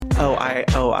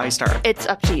I start. It's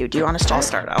up to you. Do you want to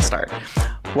start? I'll start.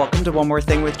 Welcome to One More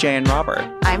Thing with Jay and Robert.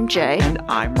 I'm Jay. And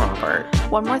I'm Robert.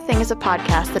 One More Thing is a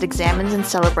podcast that examines and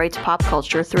celebrates pop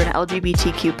culture through an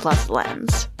LGBTQ plus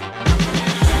lens.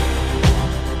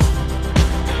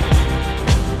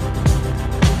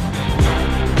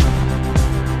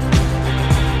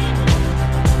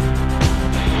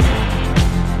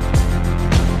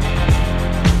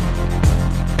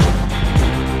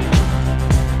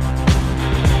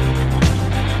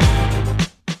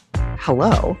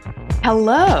 Hello.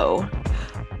 Hello.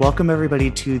 Welcome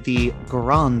everybody to the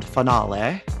grand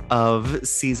finale of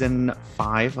season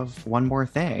 5 of One More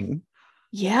Thing.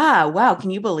 Yeah. Wow.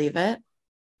 Can you believe it?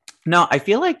 No, I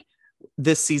feel like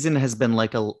this season has been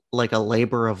like a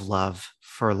labor of love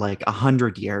for like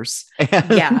 100 years.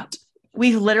 And yeah.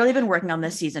 We've literally been working on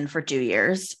this season for 2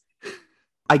 years.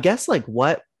 I guess like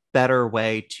what better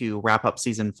way to wrap up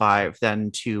season 5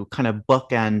 than to kind of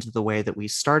bookend the way that we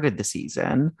started the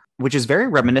season, which is very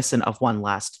reminiscent of One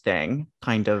Last Thing,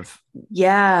 kind of.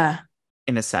 Yeah.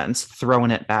 In a sense,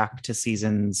 throwing it back to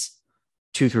seasons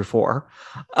 2 through 4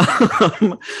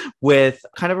 with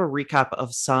kind of a recap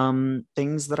of some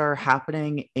things that are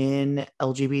happening in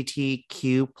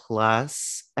LGBTQ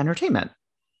plus entertainment.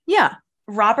 Yeah.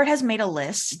 Robert has made a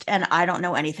list and I don't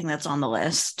know anything that's on the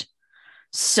list.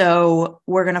 So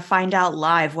we're going to find out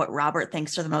live what Robert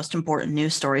thinks are the most important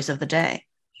news stories of the day.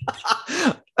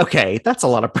 Okay, that's a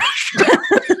lot of pressure.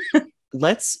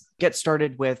 Let's get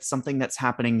started with something that's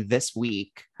happening this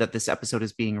week that this episode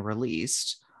is being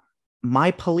released.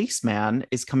 My Policeman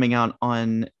is coming out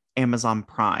on Amazon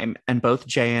Prime, and both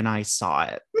Jay and I saw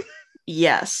it.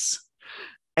 Yes.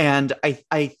 And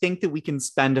I think that we can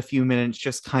spend a few minutes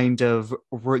just kind of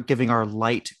giving our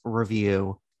light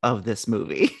review of this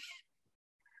movie.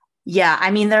 Yeah, I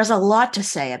mean, there's a lot to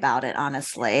say about it,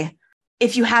 honestly.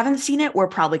 If you haven't seen it, we're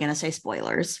probably going to say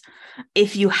spoilers.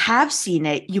 If you have seen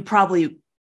it, you probably,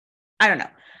 I don't know.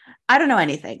 I don't know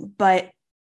anything, but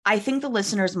I think the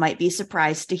listeners might be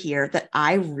surprised to hear that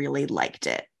I really liked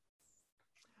it.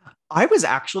 I was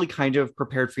actually kind of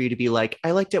prepared for you to be like,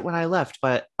 I liked it when I left,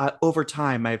 but over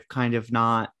time, I've kind of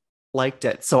not liked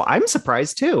it. So I'm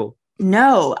surprised too.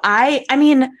 No, I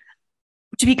mean,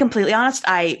 to be completely honest,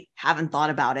 I haven't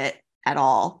thought about it at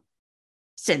all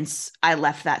since I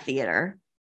left that theater.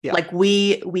 Yeah. Like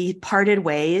we parted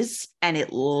ways and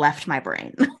it left my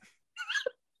brain.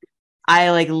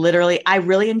 I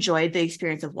really enjoyed the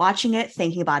experience of watching it,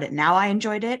 thinking about it. Now I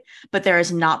enjoyed it, but there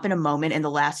has not been a moment in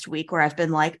the last week where I've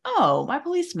been like, oh, My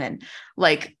Policeman.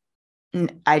 Like,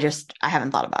 I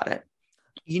haven't thought about it.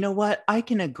 You know what? I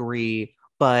can agree,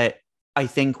 but I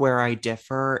think where I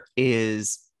differ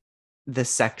is the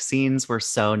sex scenes were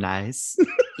so nice.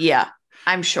 Yeah,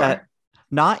 I'm sure.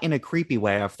 Not in a creepy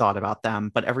way I've thought about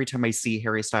them, but every time I see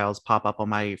Harry Styles pop up on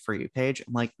my For You page,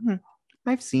 I'm like,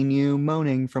 I've seen you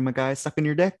moaning from a guy sucking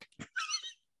your dick.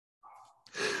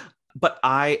 But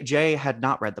Jay had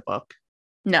not read the book.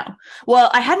 No.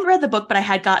 Well, I hadn't read the book, but I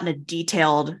had gotten a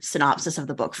detailed synopsis of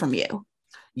the book from you.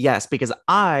 Yes, because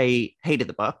I hated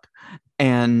the book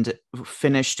and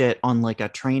finished it on like a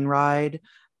train ride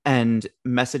and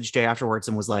messaged Jay afterwards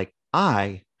and was like,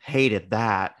 I hated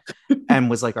that. And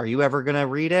was like, are you ever going to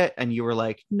read it? And you were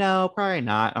like, no, probably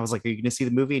not. I was like, are you going to see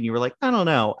the movie? And you were like, I don't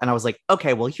know. And I was like,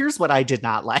 okay, well, here's what I did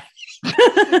not like.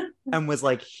 And was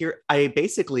like, here, I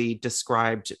basically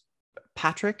described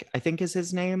Patrick, I think is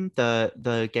his name,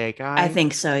 the gay guy. I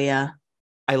think so, yeah.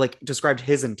 I like described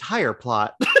his entire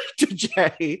plot to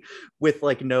Jay with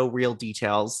like no real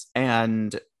details.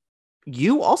 And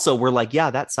you also were like,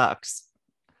 yeah, that sucks.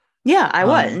 Yeah, I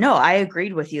was. No, I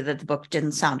agreed with you that the book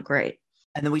didn't sound great.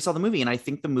 And then we saw the movie, and I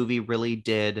think the movie really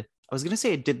did, I was going to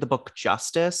say it did the book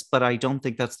justice, but I don't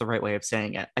think that's the right way of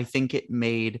saying it. I think it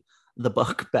made the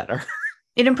book better.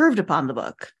 It improved upon the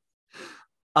book.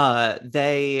 What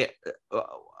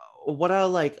a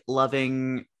like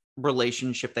loving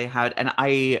relationship they had. And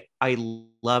I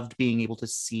loved being able to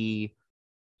see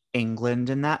England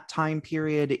in that time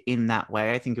period in that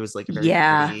way. I think it was like a very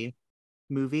pretty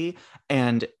movie.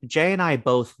 And Jay and I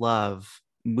both love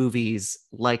movies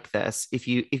like this. If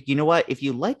you know what, if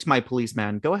you liked My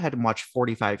Policeman, go ahead and watch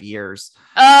 45 Years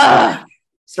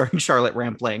starring Charlotte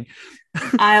Rampling.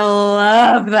 I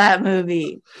love that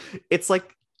movie. It's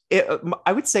like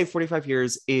I would say 45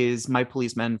 Years is My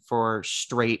Policeman for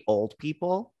straight old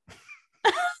people.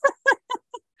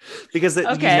 Because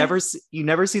you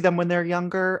never see them when they're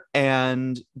younger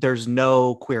and there's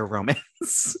no queer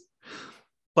romance.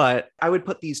 But I would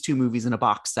put these two movies in a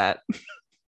box set.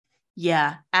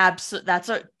 Yeah, absolutely.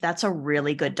 That's a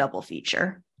really good double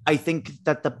feature. I think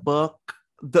that the book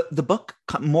the book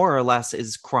more or less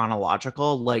is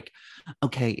chronological. Like,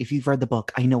 okay, if you've read the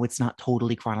book, I know it's not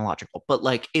totally chronological, but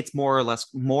like it's more or less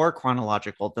more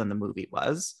chronological than the movie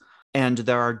was. And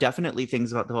there are definitely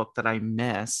things about the book that I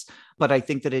miss, but I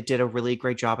think that it did a really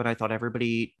great job. And I thought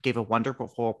everybody gave a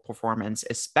wonderful performance,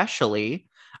 especially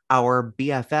our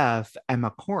BFF,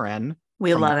 Emma Corrin.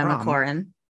 We love Emma Corrin.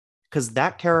 Because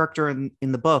that character in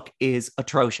the book is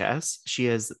atrocious. She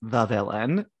is the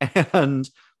villain. And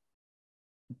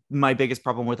my biggest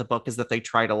problem with the book is that they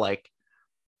try to like,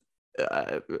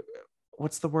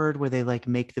 what's the word where they like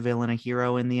make the villain a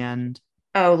hero in the end?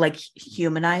 Oh, like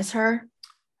humanize her?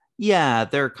 Yeah,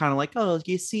 they're kind of like, oh,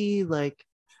 you see, like,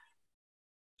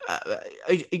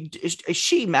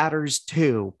 she matters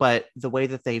too, but the way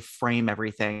that they frame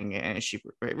everything, she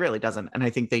really doesn't. And I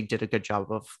think they did a good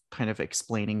job of kind of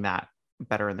explaining that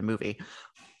better in the movie.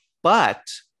 But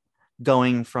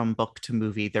going from book to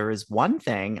movie, there is one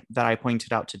thing that I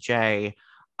pointed out to Jay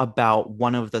about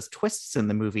one of the twists in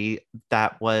the movie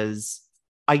that was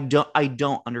I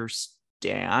don't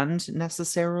understand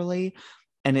necessarily.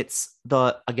 And it's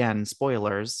again,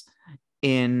 spoilers,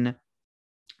 in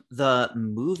the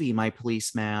movie My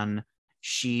Policeman,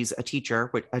 she's a teacher,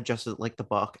 which just like the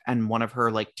book, and one of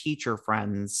her like teacher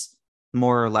friends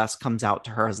more or less comes out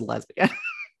to her as lesbian.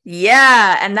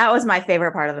 Yeah, and that was my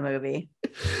favorite part of the movie.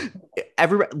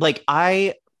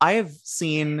 I have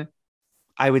seen,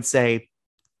 I would say,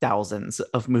 thousands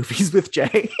of movies with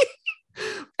Jay.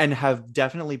 And have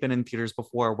definitely been in theaters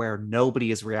before where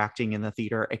nobody is reacting in the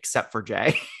theater except for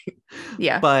Jay.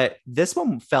 Yeah. But this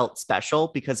one felt special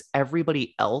because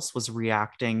everybody else was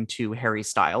reacting to Harry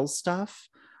Styles stuff.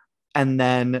 And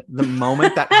then the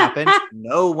moment that happened,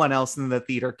 no one else in the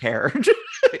theater cared.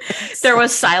 There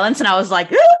was silence and I was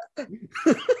like,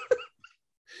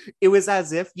 it was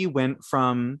as if you went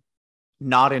from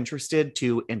not interested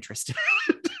to interested.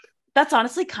 That's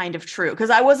honestly kind of true, because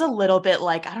I was a little bit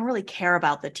like, I don't really care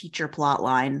about the teacher plot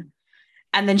line.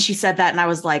 And then she said that and I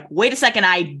was like, wait a second,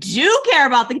 I do care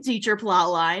about the teacher plot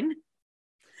line.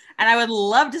 And I would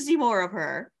love to see more of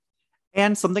her.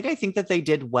 And something I think that they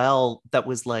did well that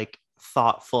was like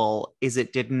thoughtful is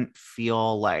it didn't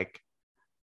feel like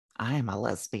I'm a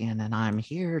lesbian and I'm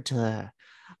here to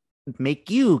make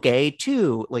you gay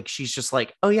too. Like she's just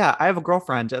like, oh yeah, I have a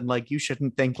girlfriend and like you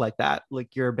shouldn't think like that.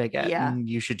 Like you're a bigot and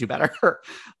you should do better.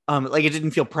 Like it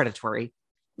didn't feel predatory.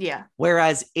 Yeah.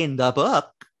 Whereas in the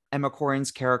book, Emma Corrin's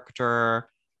character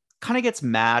kind of gets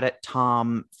mad at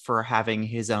Tom for having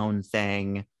his own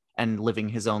thing and living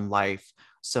his own life.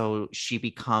 So she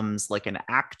becomes like an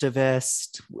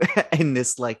activist in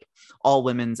this like all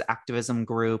women's activism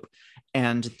group.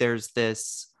 And there's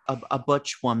this a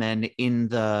butch woman in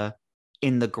the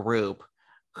group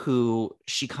who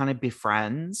she kind of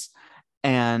befriends,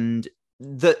 and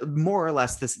the more or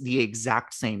less the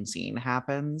exact same scene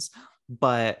happens,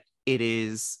 but it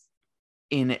is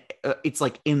it's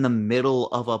like in the middle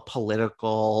of a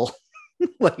political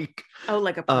like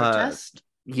a protest.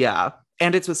 Yeah,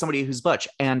 and it's with somebody who's butch.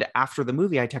 And after the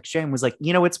movie, I text Jay and was like,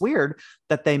 it's weird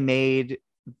that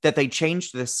they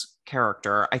changed this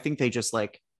character. I think they just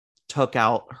like took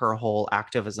out her whole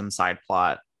activism side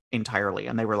plot entirely.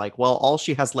 And they were like, well, all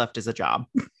she has left is a job.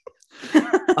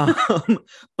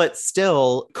 But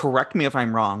still, correct me if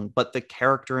I'm wrong, but the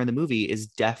character in the movie is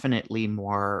definitely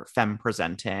more femme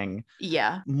presenting.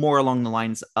 Yeah. More along the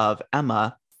lines of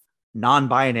Emma,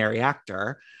 non-binary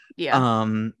actor. Yeah.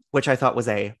 Which I thought was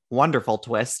a wonderful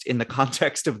twist in the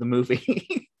context of the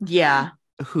movie. Yeah.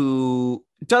 Who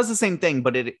does the same thing,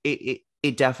 but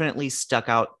it definitely stuck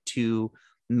out to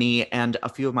me and a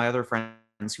few of my other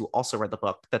friends who also read the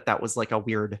book that was like a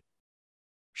weird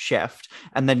shift.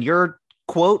 And then your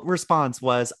quote response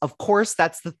was, of course,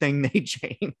 that's the thing they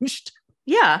changed.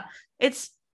 Yeah,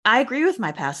 I agree with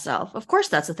my past self. Of course,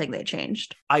 that's the thing they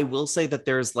changed. I will say that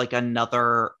there's like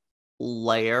another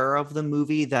layer of the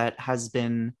movie that has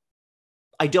been,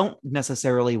 I don't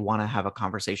necessarily want to have a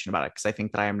conversation about it because I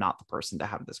think that I am not the person to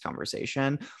have this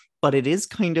conversation, but it is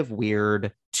kind of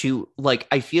weird to like,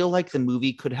 I feel like the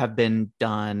movie could have been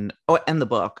done, and the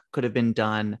book could have been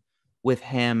done with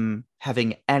him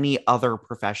having any other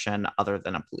profession other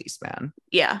than a policeman.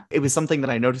 Yeah. It was something that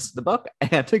I noticed in the book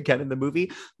and again in the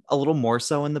movie, a little more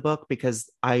so in the book, because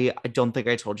I don't think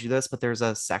I told you this, but there's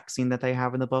a sex scene that they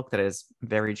have in the book that is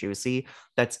very juicy.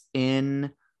 That's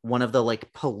in one of the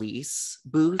like police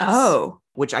booths. Oh.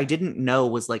 Which I didn't know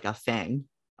was like a thing.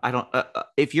 I don't,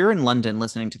 if you're in London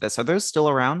listening to this, are those still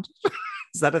around?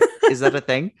 Is that a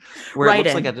thing? Where right,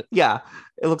 it looks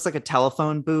it looks like a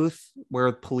telephone booth where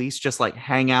police just like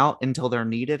hang out until they're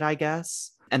needed, I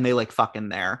guess. And they like fuck in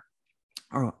there.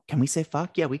 Or can we say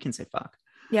fuck? Yeah, we can say fuck.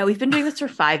 Yeah, we've been doing this for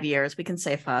 5 years. We can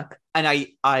say fuck. And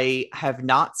I have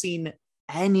not seen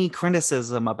any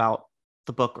criticism about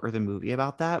the book or the movie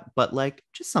about that, but like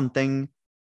just something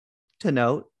to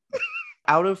note.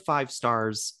 Out of 5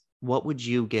 stars, what would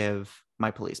you give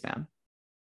My Policeman?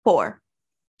 4.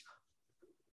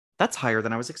 That's higher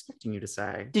than I was expecting you to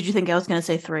say. Did you think I was going to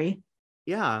say 3?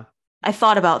 Yeah. I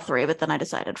thought about 3, but then I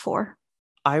decided 4.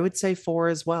 I would say 4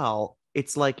 as well.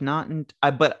 It's like not,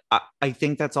 but I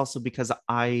think that's also because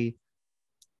I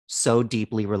so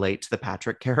deeply relate to the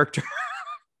Patrick character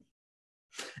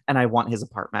and I want his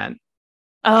apartment.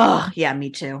 Oh, yeah, me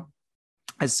too.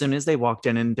 As soon as they walked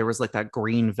in and there was like that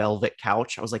green velvet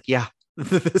couch, I was like, yeah,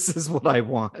 this is what I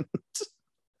want.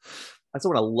 I just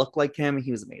want to look like him.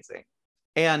 He was amazing.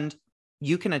 And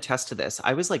you can attest to this.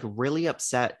 I was like really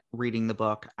upset reading the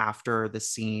book after the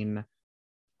scene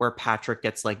where Patrick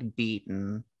gets like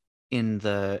beaten in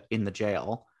the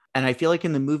jail. And I feel like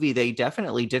in the movie they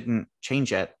definitely didn't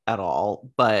change it at all,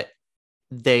 but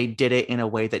they did it in a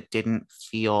way that didn't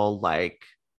feel like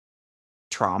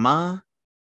trauma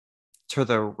to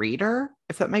the reader,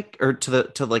 if that make, or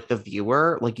to like the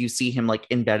viewer. Like you see him like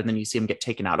in bed and then you see him get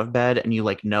taken out of bed and you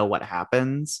like know what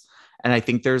happens. And I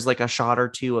think there's like a shot or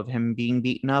two of him being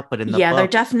beaten up, but in the book, they're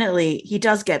definitely, he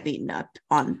does get beaten up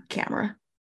on camera.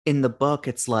 In the book,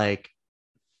 it's like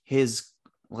his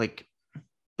like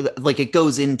it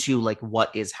goes into like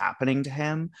what is happening to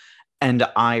him. And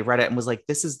I read it and was like,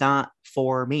 this is not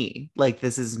for me. Like,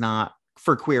 this is not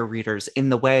for queer readers in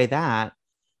the way that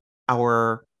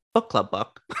our book club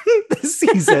book this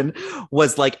season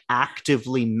was like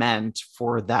actively meant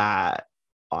for that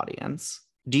audience.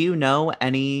 Do you know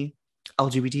any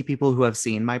LGBT people who have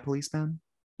seen My Policeman?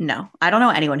 No, I don't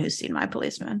know anyone who's seen My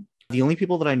Policeman. The only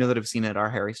people that I know that have seen it are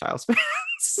Harry Styles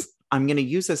fans. I'm going to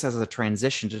use this as a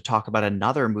transition to talk about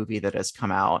another movie that has come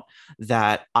out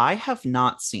that I have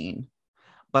not seen,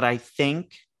 but I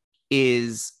think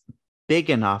is big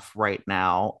enough right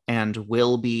now and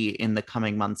will be in the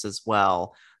coming months as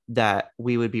well that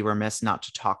we would be remiss not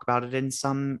to talk about it in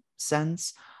some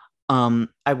sense.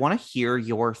 I want to hear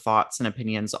your thoughts and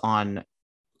opinions on,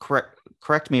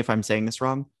 correct me if I'm saying this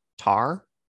wrong, Tar?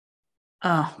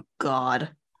 Oh, God.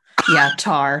 Yeah,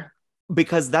 Tar.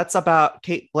 Because that's about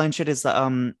Cate Blanchett is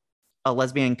a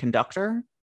lesbian conductor.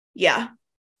 Yeah.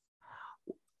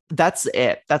 That's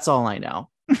it. That's all I know.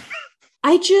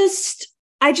 I just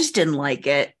didn't like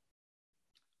it.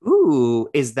 Ooh,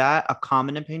 is that a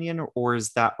common opinion or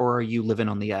are you living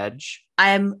on the edge?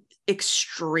 I'm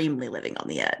extremely living on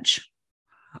the edge.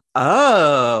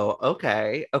 Oh,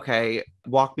 okay. Okay.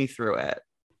 Walk me through it.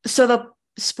 So the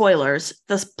spoilers,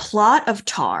 the plot of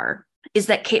Tar is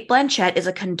that Cate Blanchett is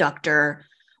a conductor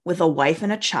with a wife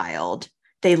and a child.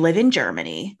 They live in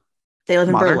Germany. They live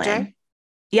in Modern Berlin. Day?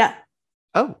 Yeah.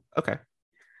 Oh, okay.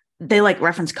 They like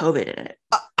reference COVID in it.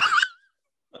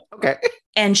 Okay.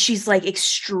 And she's like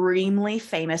extremely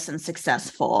famous and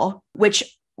successful, which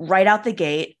right out the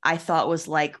gate, I thought was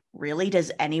like, really?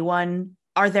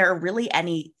 Are there really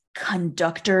any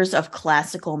conductors of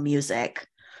classical music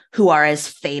who are as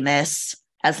famous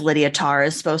as Lydia Tarr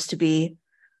is supposed to be?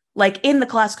 Like in the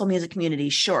classical music community,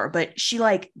 sure, but she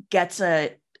like gets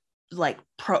a like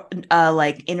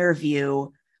interview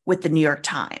with the New York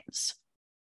Times.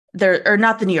 Or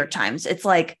not the New York Times. It's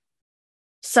like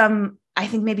I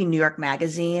think maybe New York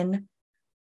Magazine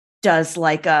does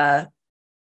like an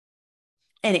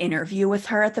interview with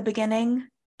her at the beginning,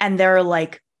 and there are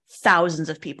like thousands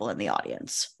of people in the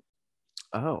audience.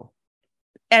 Oh.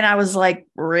 And I was like,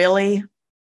 really?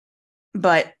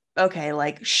 But okay,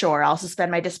 like, sure, I'll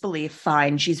suspend my disbelief.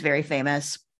 Fine, she's very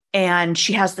famous. And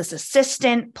she has this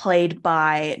assistant played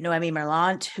by Noemi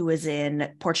Merlant, who is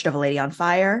in Portrait of a Lady on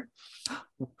Fire.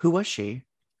 Who was she?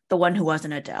 The one who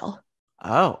wasn't Adele.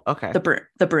 Oh, okay.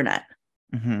 The brunette.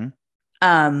 Mm-hmm.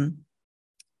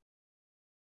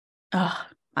 Oh,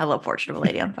 I love Portrait of a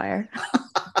Lady on Fire.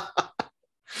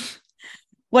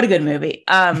 What a good movie.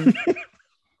 What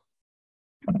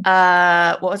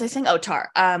was I saying? Oh,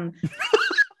 Tar.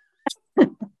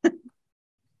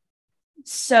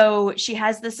 So she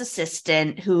has this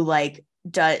assistant who like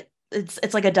does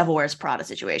it's like a Devil Wears Prada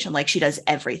situation. Like she does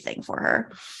everything for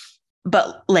her,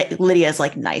 but Lydia is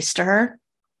like nice to her.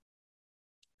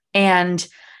 And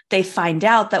they find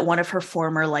out that one of her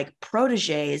former like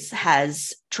proteges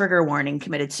has, trigger warning,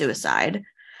 committed suicide.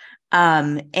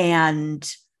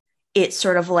 And it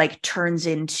sort of like turns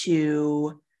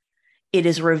into, it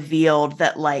is revealed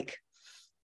that like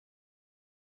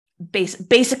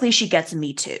basically she gets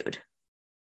Me Too'd.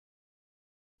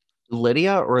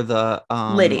 Lydia or the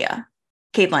Lydia,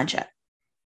 Cate Blanchett.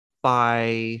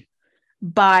 By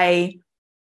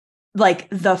like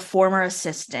the former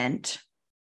assistant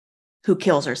who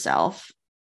kills herself.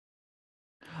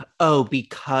 Oh,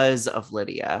 because of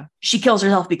Lydia. She kills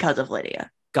herself because of Lydia.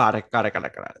 Got it.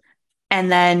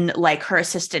 And then like her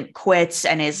assistant quits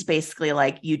and is basically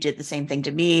like, you did the same thing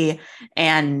to me.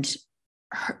 And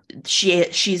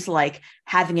she's like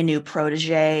having a new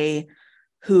protege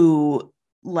who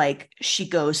like she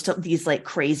goes to these like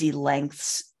crazy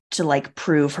lengths to like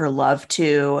prove her love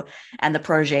to. And the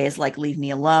protege is like, leave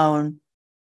me alone.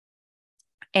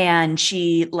 And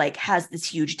she like has this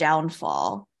huge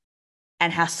downfall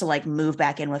and has to like move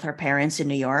back in with her parents in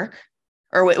New York,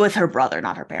 or with her brother,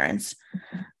 not her parents.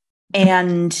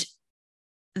 And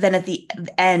then at the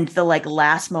end, the like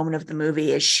last moment of the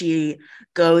movie is she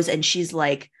goes and she's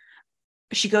like,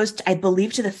 she goes, I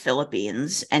believe, to the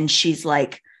Philippines, and she's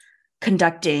like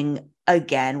conducting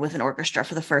again with an orchestra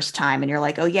for the first time. And you're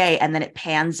like, oh, yay. And then it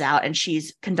pans out and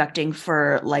she's conducting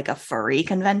for like a furry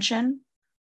convention.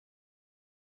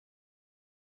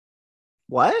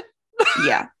 What?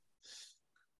 Yeah.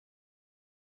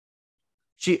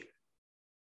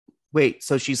 Wait,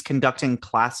 so she's conducting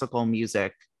classical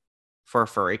music for a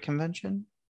furry convention?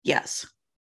 Yes.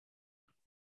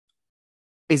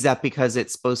 Is that because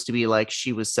it's supposed to be like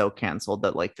she was so canceled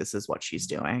that like this is what she's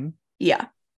doing? Yeah.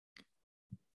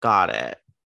 Got it.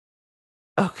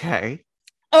 Okay.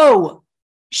 Oh,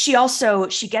 she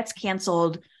gets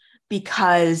canceled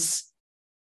because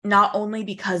not only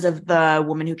because of the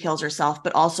woman who kills herself,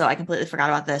 but also I completely forgot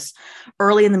about this.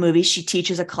 Early in the movie, she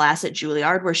teaches a class at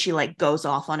Juilliard where she like goes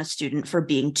off on a student for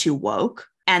being too woke.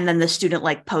 And then the student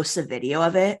like posts a video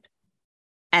of it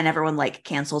and everyone like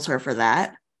cancels her for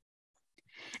that.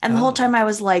 And the whole time I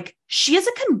was like, she is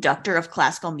a conductor of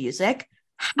classical music.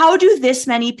 How do this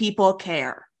many people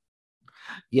care?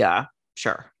 Yeah,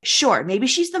 sure. Sure, maybe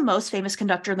she's the most famous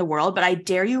conductor in the world, but I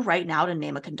dare you right now to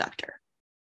name a conductor.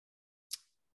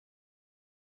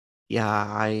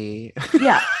 Yeah,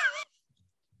 yeah.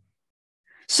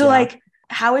 So like,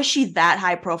 how is she that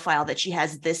high profile that she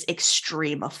has this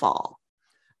extreme a fall?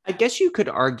 I guess you could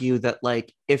argue that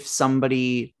like if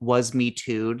somebody was Me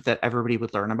Too'd, that everybody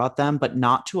would learn about them, but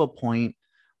not to a point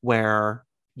where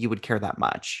you would care that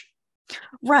much.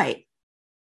 Right.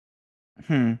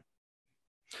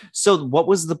 So what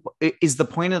was is the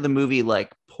point of the movie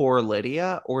like poor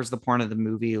Lydia, or is the point of the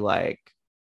movie like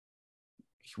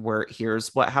where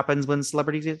here's what happens when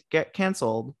celebrities get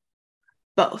canceled?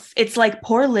 Both. It's like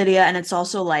poor Lydia, and it's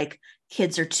also like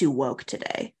kids are too woke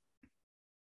today.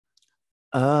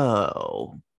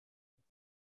 Oh,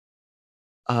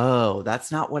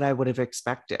 that's not what I would have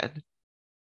expected.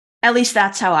 At least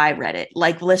that's how I read it.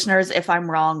 Like, listeners, if I'm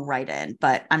wrong, write in,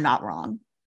 but I'm not wrong.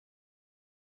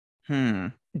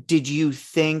 Did you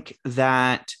think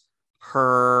that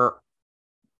her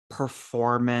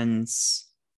performance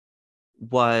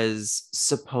was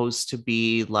supposed to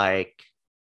be like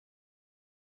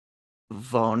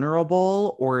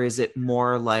vulnerable, or is it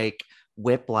more like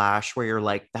Whiplash where you're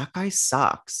like, that guy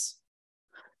sucks?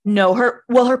 No,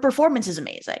 her performance is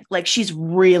amazing. Like, she's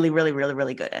really, really, really,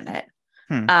 really good in it.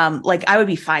 Like, I would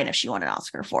be fine if she won an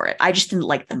Oscar for it. I just didn't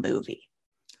like the movie.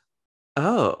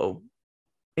 Oh,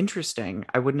 interesting.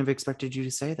 I wouldn't have expected you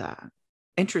to say that.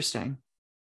 Interesting.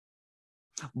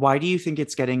 Why do you think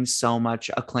it's getting so much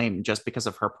acclaim? Just because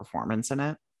of her performance in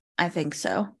it? I think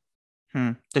so.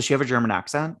 Does she have a German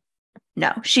accent?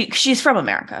 No, she's from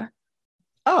America.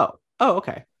 Oh,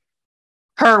 okay.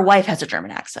 Her wife has a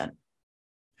German accent.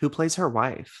 Who plays her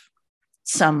wife?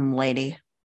 Some lady.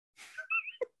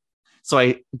 So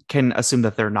I can assume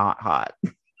that they're not hot.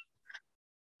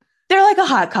 They're like a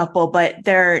hot couple, but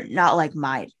they're not like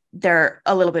they're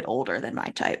a little bit older than my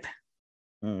type.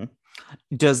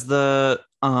 Does the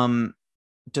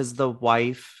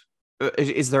wife,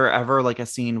 is there ever like a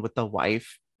scene with the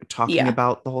wife talking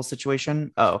about the whole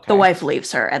situation? Oh, okay. The wife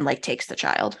leaves her and like takes the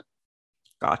child.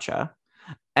 Gotcha.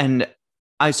 And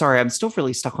I'm sorry, I'm still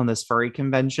really stuck on this furry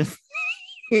convention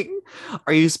thing.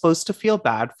 Are you supposed to feel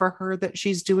bad for her that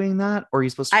she's doing that? Or are you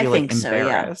supposed to feel like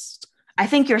embarrassed? So, yeah. I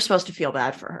think you're supposed to feel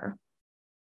bad for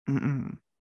her.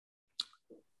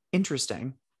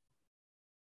 Interesting.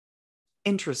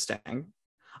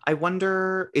 I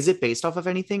wonder, is it based off of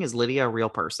anything? Is Lydia a real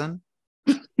person?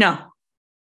 No.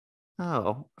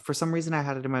 Oh, for some reason I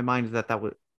had it in my mind that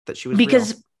she was real.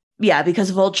 Yeah, because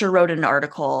Vulture wrote an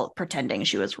article pretending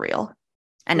she was real.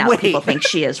 And now people think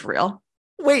she is real.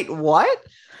 Wait, what?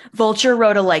 Vulture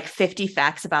wrote a like 50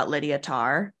 facts about Lydia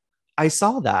Tarr. I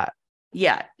saw that.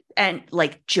 Yeah, and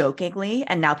like jokingly,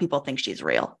 and now people think she's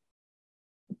real.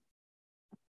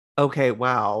 Okay,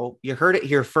 wow. You heard it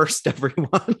here first,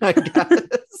 everyone, I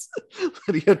guess.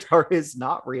 Lydia Tarr is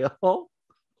not real.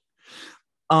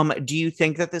 Do you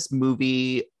think that this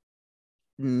movie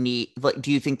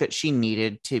do you think that she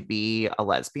needed to be a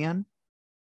lesbian?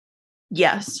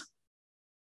 Yes.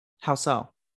 How so?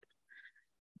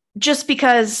 Just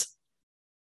because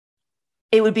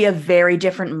it would be a very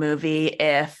different movie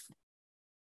if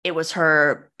it was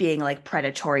her being like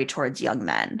predatory towards young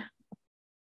men.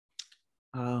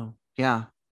 Oh, yeah.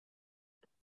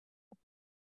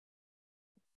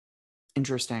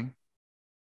 Interesting.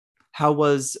 How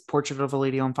was Portrait of a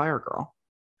Lady on Fire Girl?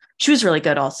 She was really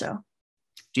good also.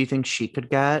 Do you think she could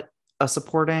get a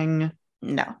supporting?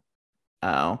 No.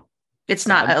 Oh. It's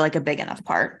not like a big enough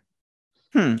part.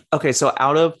 Okay, so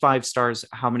out of 5 stars,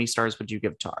 how many stars would you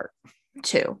give Tar?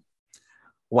 2.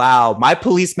 Wow, my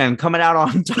policeman coming out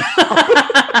on top.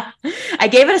 I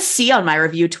gave it a C on my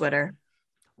review Twitter.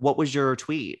 What was your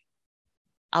tweet?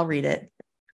 I'll read it.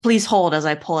 Please hold as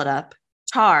I pull it up.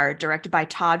 Tar, directed by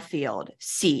Todd Field.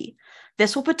 C.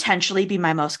 This will potentially be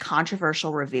my most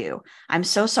controversial review. I'm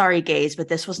so sorry, gays, but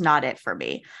this was not it for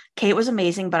me. Kate was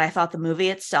amazing, but I thought the movie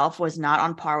itself was not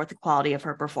on par with the quality of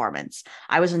her performance.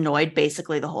 I was annoyed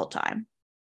basically the whole time.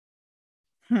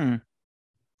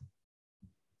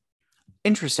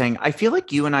 Interesting. I feel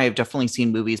like you and I have definitely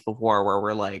seen movies before where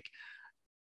we're like,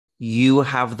 you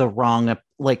have the wrong,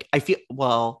 like, I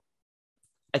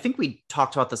think we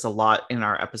talked about this a lot in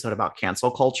our episode about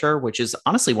cancel culture, which is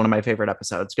honestly one of my favorite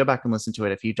episodes. Go back and listen to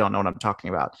it if you don't know what I'm talking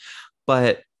about.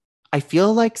 But I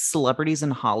feel like celebrities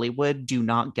in Hollywood do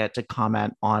not get to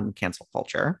comment on cancel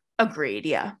culture. Agreed,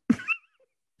 yeah.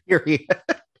 Period.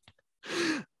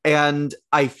 And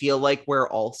I feel like we're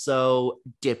also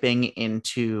dipping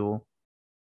into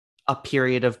a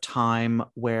period of time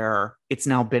where it's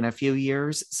now been a few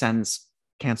years since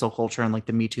cancel culture and like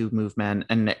the Me Too movement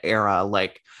and era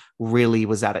like really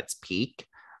was at its peak,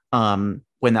 when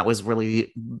that was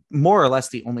really more or less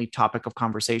the only topic of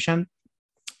conversation.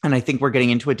 And I think we're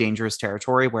getting into a dangerous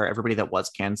territory where everybody that was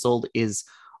canceled is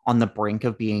on the brink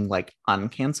of being like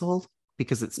uncanceled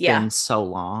because it's been so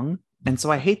long. And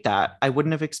so I hate that. I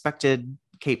wouldn't have expected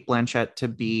Cate Blanchett to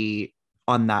be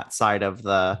on that side of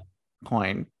the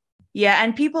coin. Yeah,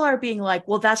 and people are being like,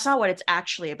 well, that's not what it's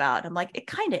actually about. I'm like, it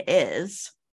kind of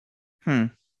is.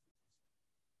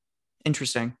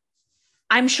 Interesting.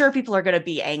 I'm sure people are going to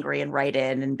be angry and write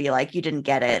in and be like, you didn't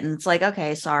get it. And it's like,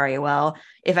 okay, sorry. Well,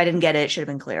 if I didn't get it, it should have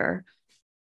been clearer.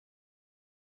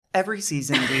 Every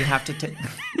season we have to take...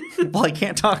 Well, I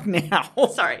can't talk now.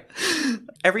 Sorry.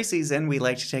 Every season we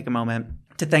like to take a moment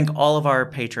to thank all of our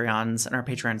Patreons and our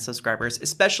Patreon subscribers,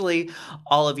 especially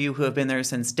all of you who have been there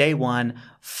since day one,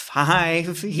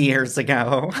 5 years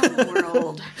ago. Oh,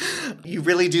 world. You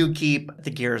really do keep the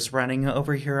gears running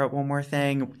over here at One More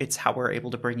Thing. It's how we're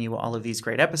able to bring you all of these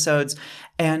great episodes.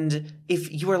 And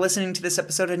if you are listening to this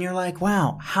episode and you're like,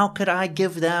 wow, how could I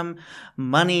give them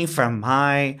money from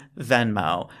my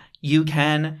Venmo? You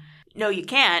can... No, you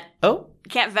can't. Oh? You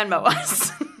can't Venmo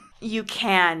us. You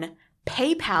can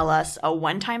PayPal us a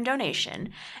one-time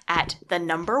donation at the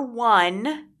number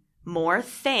 1 more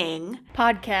thing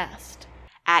podcast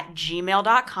at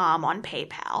gmail.com on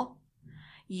PayPal.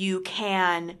 You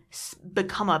can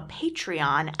become a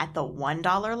Patreon at the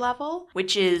 $1 level,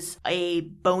 which is a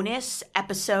bonus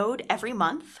episode every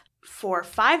month. For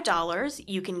 $5,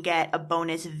 you can get a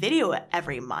bonus video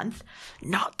every month,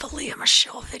 not the Lea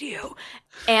Michele video.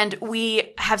 And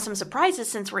we have some surprises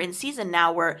since we're in season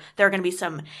now where there are going to be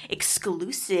some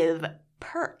exclusive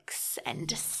perks and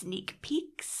sneak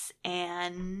peeks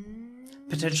and...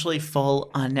 potentially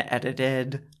full,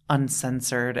 unedited,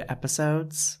 uncensored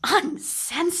episodes.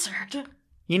 Uncensored?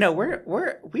 You know,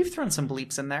 we've thrown some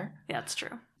bleeps in there. Yeah, that's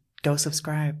true. Go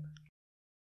subscribe.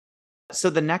 So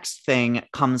the next thing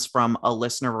comes from a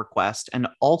listener request and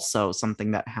also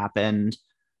something that happened,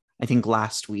 I think,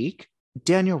 last week.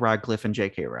 Daniel Radcliffe and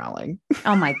J.K. Rowling.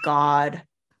 Oh my God.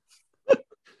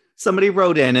 Somebody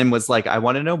wrote in and was like, I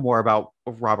want to know more about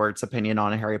Robert's opinion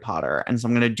on Harry Potter. And so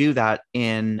I'm going to do that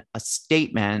in a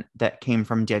statement that came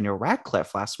from Daniel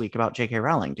Radcliffe last week about J.K.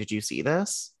 Rowling. Did you see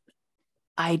this?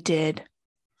 I did.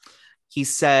 He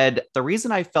said, the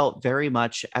reason I felt very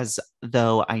much as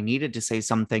though I needed to say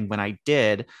something when I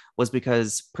did was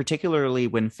because, particularly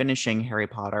when finishing Harry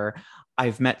Potter,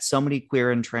 I've met so many queer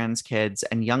and trans kids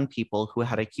and young people who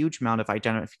had a huge amount of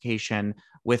identification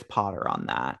with Potter on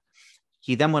that.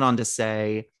 He then went on to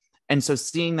say, and so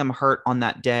seeing them hurt on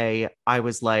that day, I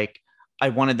was like, I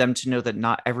wanted them to know that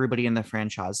not everybody in the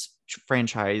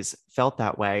franchise felt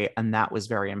that way, and that was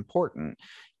very important.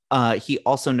 He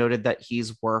also noted that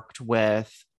he's worked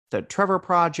with the Trevor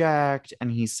Project, and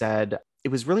he said, it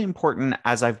was really important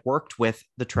as I've worked with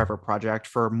the Trevor Project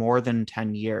for more than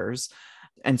 10 years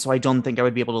And so I don't think I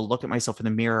would be able to look at myself in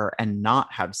the mirror and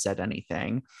not have said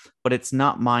anything, but it's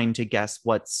not mine to guess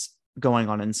what's going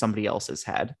on in somebody else's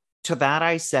head. To that,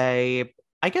 I say,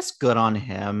 I guess good on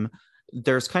him.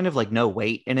 There's kind of like no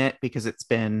weight in it because it's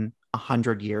been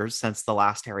 100 years since the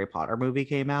last Harry Potter movie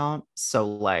came out. So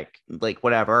like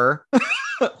whatever.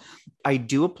 I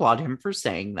do applaud him for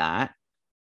saying that.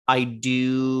 I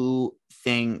do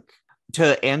think,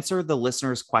 to answer the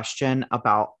listener's question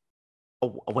about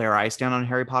where I stand on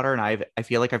Harry Potter, and I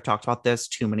feel like I've talked about this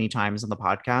too many times on the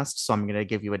podcast, so I'm going to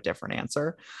give you a different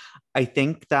answer. I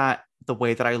think that the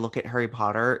way that I look at Harry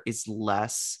Potter is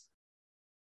less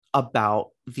about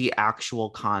the actual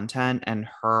content and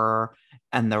her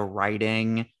and the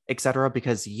writing, etc.,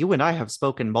 because you and I have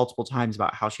spoken multiple times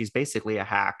about how she's basically a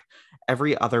hack.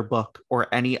 Every other book or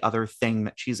any other thing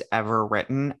that she's ever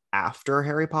written after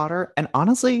Harry Potter, and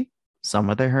honestly,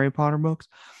 some of the Harry Potter books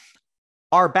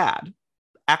are bad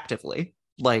actively.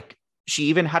 Like, she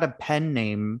even had a pen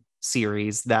name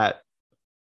series that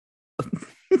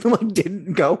like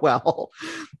didn't go well,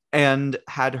 and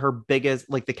had her biggest,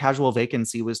 like, The Casual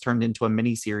Vacancy was turned into a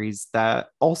mini series that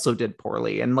also did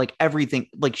poorly, and like everything,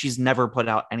 like she's never put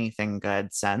out anything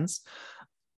good since.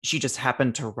 She just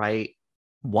happened to write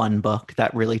one book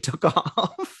that really took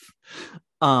off.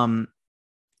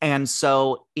 And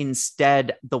so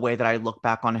instead, the way that I look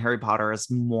back on Harry Potter is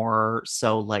more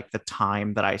so like the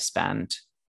time that I spent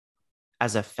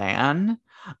as a fan.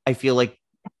 I feel like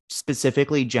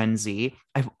specifically Gen Z.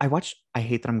 I watched, I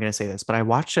hate that I'm going to say this, but I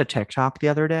watched a TikTok the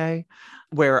other day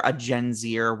where a Gen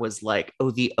Zer was like, oh,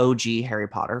 the OG Harry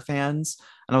Potter fans.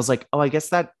 And I was like, oh, I guess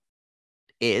that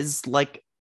is like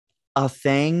a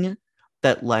thing,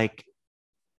 that like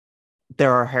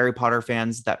there are Harry Potter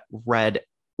fans that read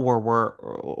or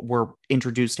were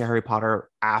introduced to Harry Potter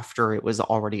after it was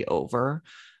already over,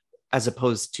 as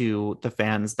opposed to the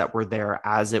fans that were there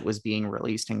as it was being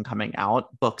released and coming out,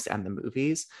 books and the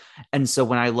movies. And so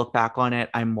when I look back on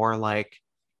it, I'm more like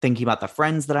thinking about the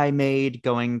friends that I made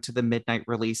going to the midnight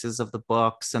releases of the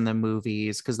books and the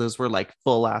movies, because those were like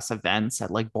full ass events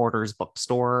at like Borders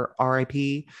bookstore,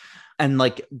 RIP. And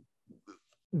like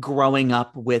growing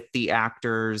up with the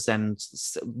actors and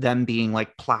them being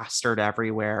like plastered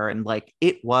everywhere, and like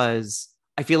it was,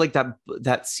 I feel like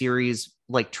that series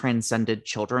like transcended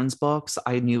children's books.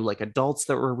 I knew like adults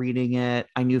that were reading it.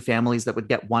 I knew families that would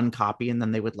get one copy and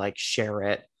then they would like share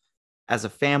it as a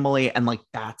family, and like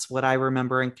that's what I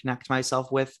remember and connect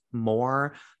myself with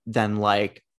more than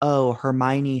like, oh,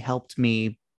 Hermione helped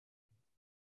me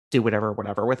do whatever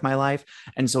with my life.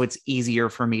 And so it's easier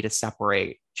for me to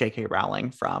separate J.K.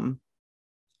 Rowling from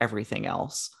everything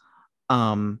else.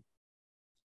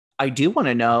 I do want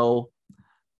to know,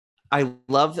 I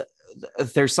love,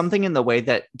 there's something in the way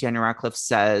that Daniel Radcliffe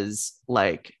says,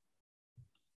 like,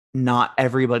 not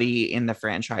everybody in the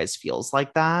franchise feels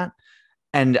like that.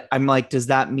 And I'm like, does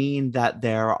that mean that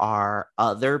there are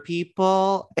other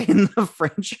people in the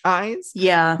franchise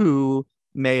who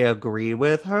may agree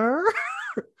with her?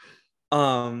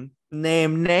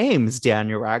 Name names,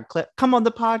 Daniel Radcliffe. Come on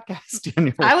the podcast,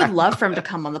 Daniel Radcliffe. I would love for him to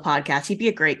come on the podcast. He'd be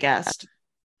a great guest.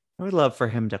 I would love for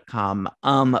him to come.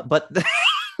 But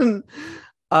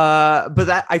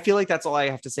that, I feel like that's all I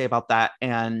have to say about that.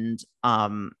 And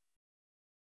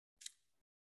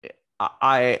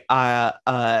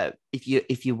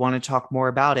if you want to talk more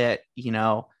about it, you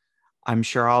know, I'm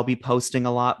sure I'll be posting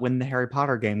a lot when the Harry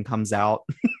Potter game comes out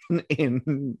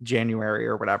in January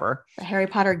or whatever. The Harry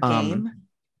Potter game?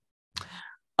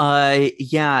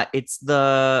 Yeah, it's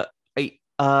the,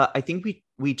 I think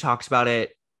we talked about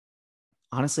it.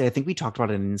 Honestly, I think we talked about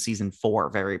it in season 4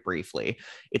 very briefly.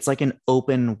 It's like an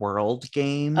open world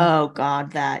game. Oh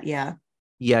God, that, yeah.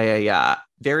 Yeah.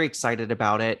 Very excited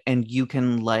about it. And you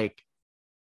can like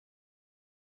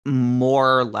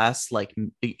more or less like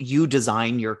you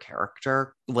design your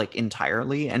character like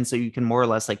entirely, and so you can more or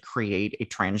less like create a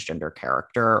transgender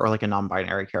character or like a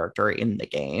non-binary character in the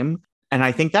game, and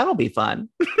I think that'll be fun.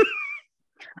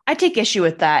 I take issue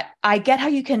with that. I get how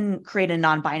you can create a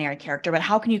non-binary character, but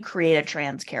how can you create a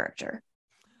trans character?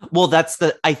 Well,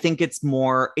 I think it's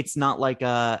more, it's not like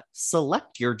a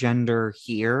select your gender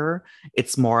here.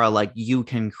 It's more like you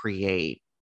can create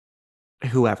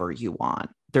whoever you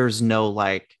want. There's no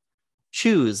like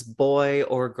choose boy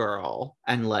or girl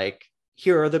and like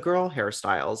here are the girl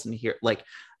hairstyles and here, like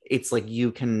it's like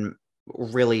you can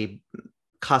really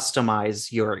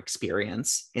customize your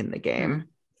experience in the game,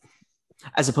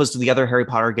 as opposed to the other Harry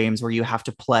Potter games where you have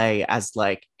to play as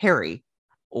like Harry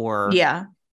or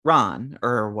Ron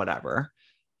or whatever.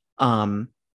 I'll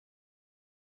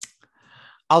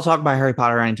talk about Harry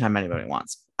Potter anytime anybody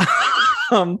wants.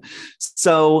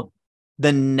 So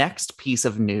The next piece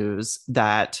of news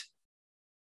that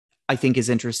I think is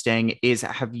interesting is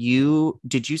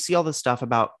did you see all the stuff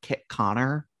about Kit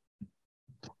Connor?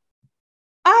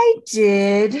 I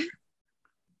did.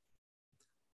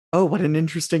 Oh, what an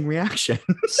interesting reaction.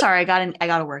 Sorry, I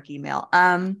got a work email.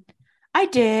 I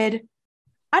did.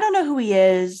 I don't know who he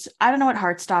is. I don't know what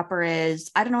Heartstopper is.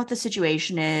 I don't know what the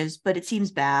situation is, but it seems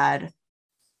bad.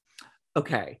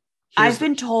 Okay. I've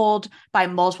been told by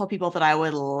multiple people that I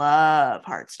would love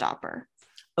Heartstopper.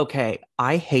 Okay.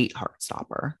 I hate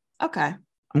Heartstopper. Okay.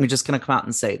 I'm just going to come out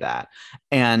and say that.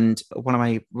 And one of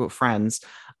my friends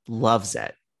loves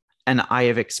it. And I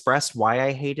have expressed why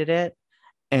I hated it.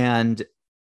 And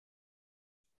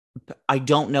I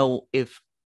don't know if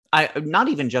not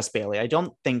even just Bailey. I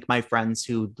don't think my friends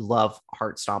who love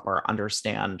Heartstopper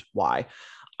understand why.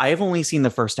 I have only seen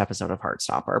the first episode of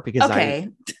Heartstopper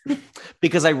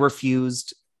because I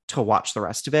refused to watch the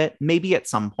rest of it. Maybe at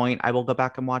some point I will go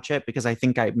back and watch it because I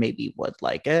think I maybe would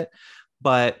like it.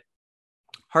 But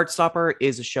Heartstopper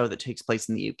is a show that takes place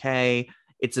in the UK.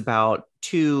 It's about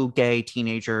two gay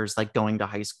teenagers like going to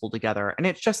high school together, and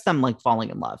it's just them like falling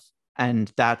in love.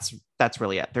 And that's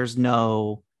really it. There's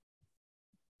no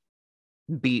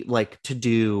to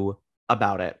do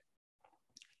about it.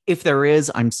 If there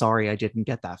is, I'm sorry I didn't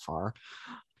get that far.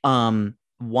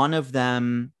 One of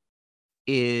them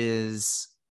is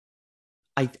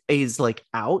like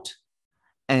out,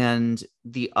 and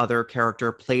the other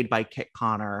character played by Kit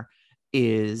Connor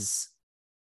is,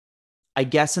 I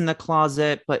guess, in the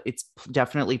closet, but it's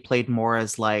definitely played more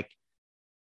as like,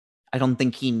 I don't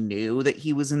think he knew that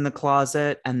he was in the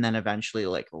closet and then eventually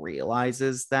like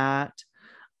realizes that.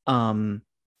 And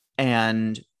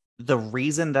the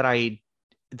reason that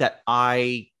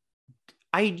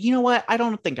you know what? I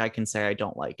don't think I can say I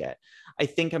don't like it. I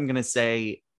think I'm going to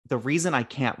say the reason I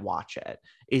can't watch it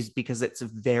is because it's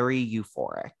very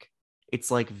euphoric.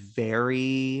 It's like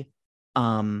very,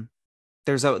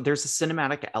 there's a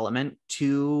cinematic element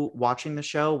to watching the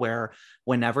show where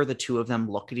whenever the two of them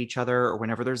look at each other or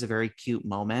whenever there's a very cute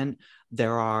moment,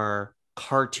 there are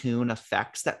cartoon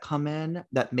effects that come in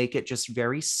that make it just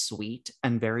very sweet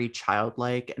and very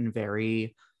childlike and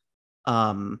very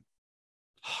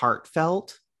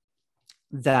heartfelt,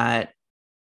 that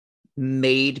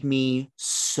made me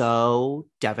so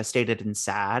devastated and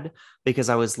sad because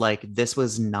I was like, this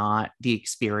was not the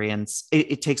experience.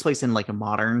 It takes place in like a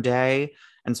modern day.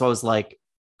 And so I was like,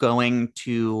 going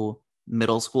to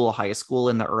middle school, high school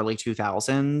in the early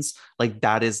 2000s, like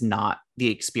that is not the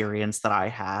experience that I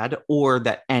had or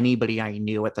that anybody I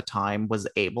knew at the time was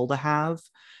able to have.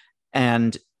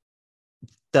 And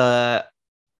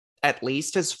at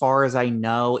least as far as I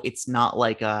know, it's not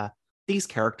like these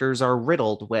characters are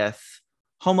riddled with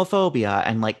homophobia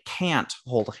and like can't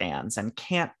hold hands and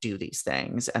can't do these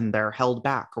things and they're held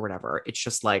back or whatever. It's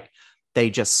just like they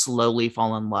just slowly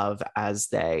fall in love as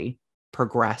they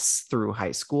progress through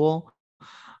high school.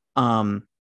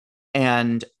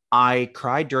 And I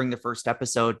cried during the first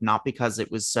episode, not because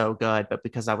it was so good, but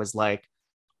because I was like,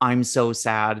 I'm so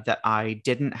sad that I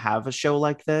didn't have a show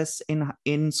like this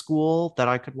in school that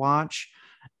I could watch,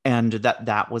 and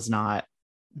that was not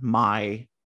my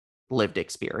lived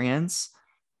experience.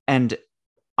 And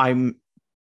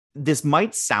this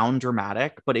might sound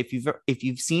dramatic, but if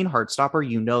you've seen Heartstopper,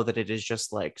 you know that it is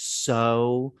just like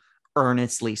so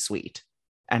earnestly sweet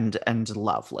and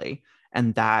lovely,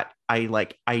 and that I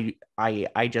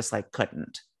just like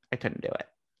I couldn't do it.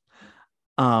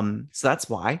 So that's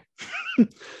why.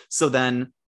 So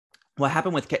then what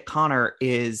happened with Kit Connor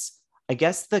is, I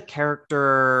guess the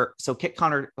character, so Kit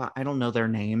Connor, I don't know their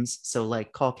names, so like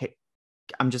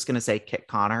I'm just gonna say Kit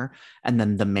Connor, and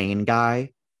then the main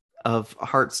guy of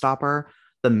Heartstopper,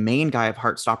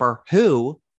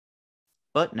 who,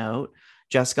 footnote,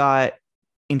 just got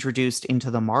introduced into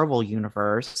the Marvel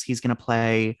universe. He's gonna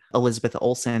play Elizabeth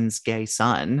Olsen's gay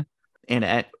son in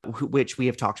it, which we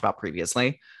have talked about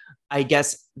previously. I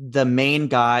guess the main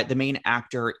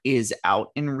actor is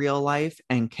out in real life,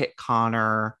 and Kit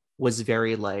Connor was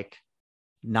very like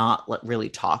not really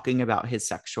talking about his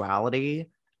sexuality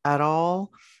at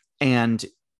all. And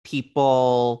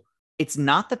people, it's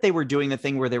not that they were doing the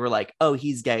thing where they were like, oh,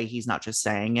 he's gay, he's not just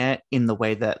saying it, in the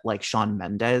way that like Shawn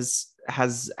Mendes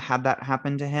has had that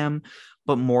happen to him,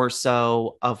 but more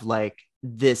so of like,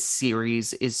 this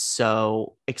series is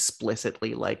so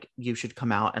explicitly like, you should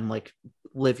come out and like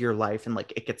live your life and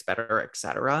like it gets better,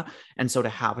 etc. And so to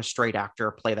have a straight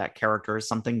actor play that character is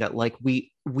something that like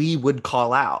we would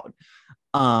call out.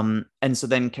 And so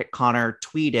then Kit Connor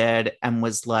tweeted and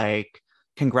was like,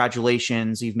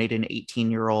 congratulations, you've forced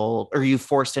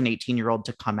an 18-year-old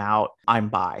to come out, I'm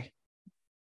bi.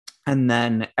 And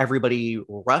then everybody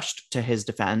rushed to his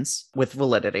defense with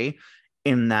validity,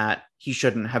 in that he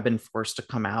shouldn't have been forced to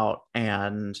come out,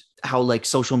 and how like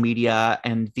social media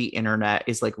and the internet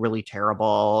is like really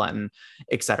terrible, and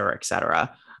et cetera, et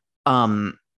cetera.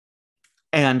 Um,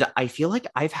 and I feel like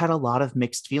I've had a lot of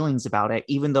mixed feelings about it,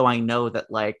 even though I know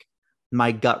that like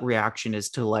my gut reaction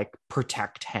is to like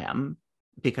protect him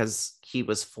because he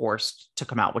was forced to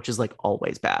come out, which is like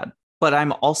always bad. But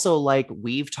I'm also like,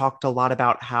 we've talked a lot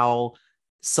about how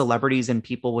celebrities and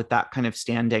people with that kind of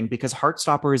standing, because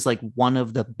Heartstopper is like one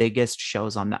of the biggest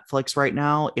shows on Netflix right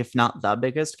now, if not the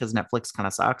biggest, because Netflix kind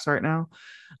of sucks right now,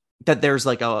 that there's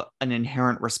like an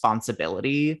inherent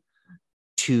responsibility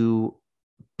to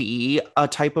be a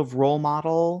type of role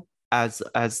model as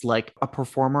like a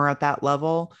performer at that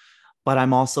level. But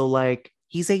I'm also like,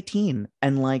 he's 18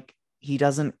 and like he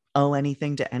doesn't owe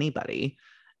anything to anybody,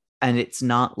 and it's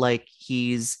not like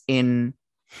he's in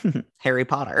Harry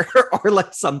Potter or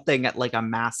like something at like a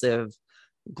massive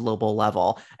global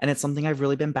level. And it's something I've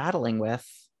really been battling with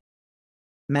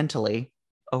mentally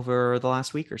over the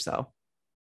last week or so.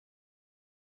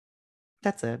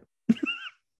 That's it.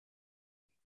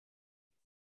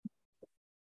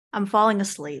 I'm falling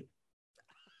asleep.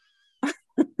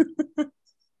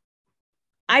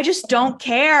 I just don't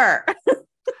care.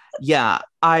 Yeah,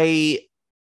 I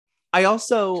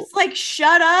also Just like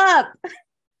shut up.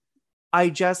 I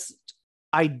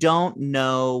don't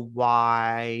know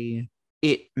why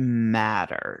it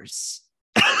matters.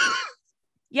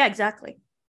 Yeah, exactly.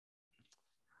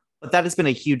 But that has been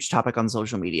a huge topic on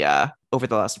social media over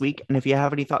the last week. And if you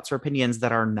have any thoughts or opinions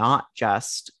that are not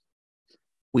just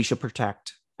we should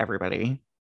protect everybody,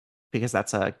 because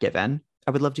that's a given,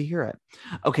 I would love to hear it.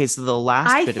 Okay, so the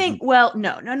last I think, well,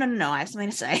 no. I have something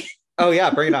to say. Oh, yeah,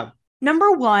 bring it up.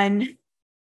 Number one,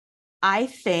 I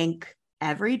think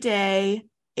every day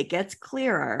it gets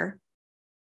clearer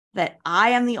that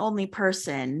I am the only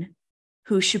person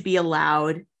who should be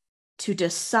allowed to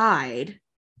decide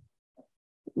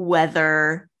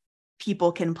whether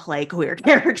people can play queer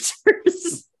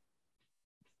characters.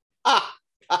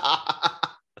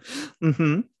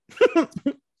 Mm-hmm.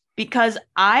 Because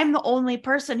I'm the only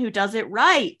person who does it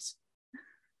right.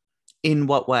 In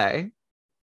what way?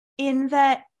 In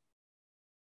that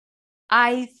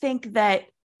I think that,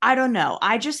 I don't know.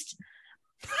 I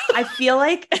feel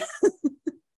like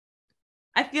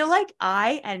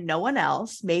I and no one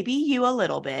else, maybe you a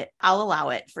little bit, I'll allow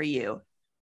it for you,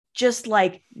 just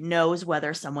like knows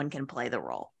whether someone can play the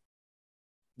role.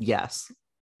 Yes.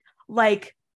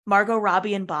 Like Margot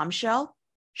Robbie in Bombshell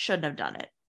shouldn't have done it.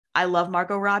 I love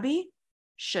Margot Robbie,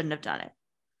 shouldn't have done it.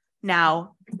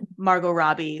 Now, Margot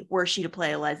Robbie, were she to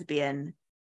play a lesbian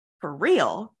for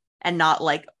real and not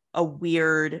like a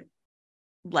weird,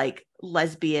 like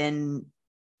lesbian,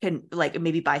 like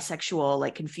maybe bisexual,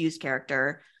 like confused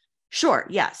character, sure,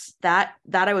 yes, that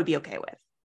I would be okay with.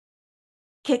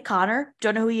 Kit Connor,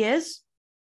 don't know who he is.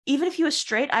 Even if he was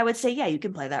straight, I would say, yeah, you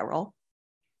can play that role.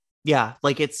 Yeah,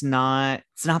 like it's not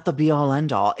the be all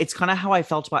end all. It's kind of how I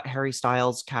felt about Harry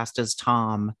Styles cast as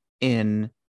Tom in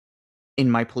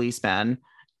My Policeman,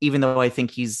 even though I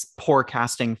think he's poor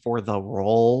casting for the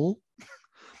role.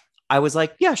 I was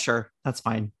like, yeah, sure, that's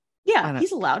fine. Yeah,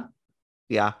 he's allowed.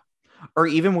 Yeah. Or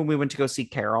even when we went to go see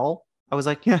Carol, I was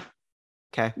like, yeah,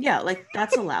 okay. Yeah, like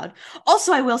that's allowed.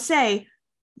 Also, I will say,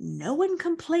 no one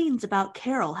complains about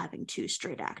Carol having two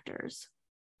straight actors.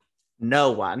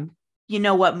 No one. You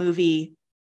know what movie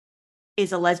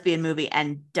is a lesbian movie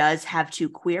and does have two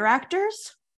queer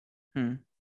actors?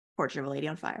 Portrait of a Lady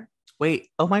on Fire. Wait,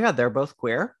 oh my God, they're both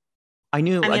queer? I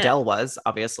mean, Adele was,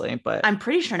 obviously, but I'm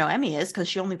pretty sure Noemi is, because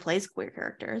she only plays queer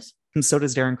characters. And so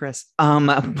does Darren Criss.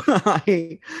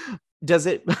 Does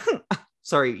it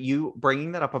sorry, you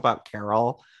bringing that up about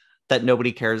Carol, that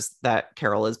nobody cares that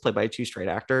Carol is played by two straight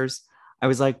actors. I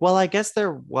was like, well, I guess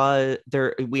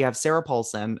we have Sarah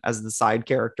Paulson as the side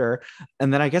character,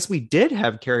 and then I guess we did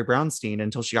have Carrie Brownstein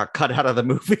until she got cut out of the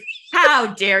movie.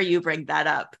 How dare you bring that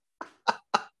up?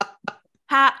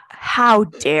 How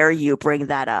dare you bring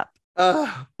that up?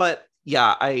 But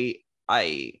yeah, I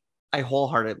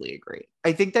wholeheartedly agree.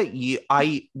 I think that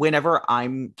whenever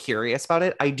I'm curious about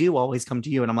it, I do always come to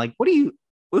you and I'm like, do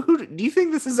you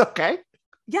think this is okay?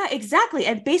 Yeah, exactly.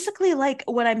 And basically, like,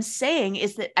 what I'm saying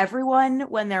is that everyone,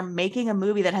 when they're making a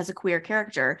movie that has a queer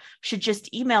character, should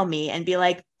just email me and be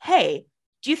like, hey,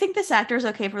 do you think this actor is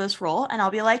okay for this role? And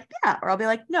I'll be like, yeah. Or I'll be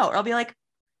like, no. Or I'll be like,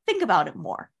 think about it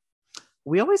more.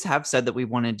 We always have said that we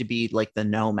wanted to be like the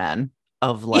no men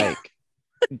of like,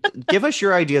 give us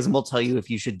your ideas and we'll tell you if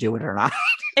you should do it or not.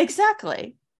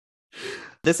 Exactly.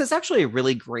 This is actually a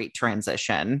really great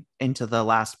transition into the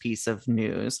last piece of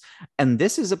news. And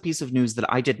this is a piece of news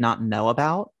that I did not know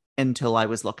about until I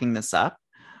was looking this up.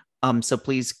 So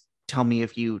please tell me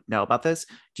if you know about this.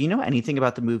 Do you know anything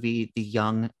about the movie The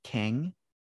Young King?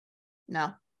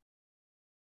 No.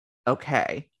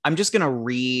 Okay. I'm just going to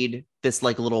read this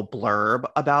like little blurb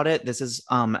about it. This is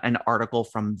an article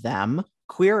from them.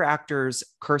 Queer actors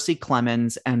Kiersey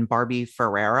Clemons and Barbie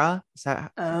Ferreira. Is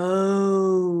that?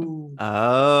 Oh.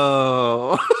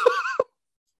 Oh.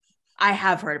 I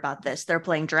have heard about this. They're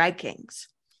playing drag kings.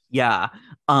 Yeah.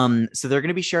 So they're going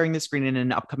to be sharing the screen in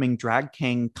an upcoming drag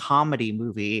king comedy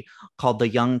movie called The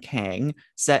Young King,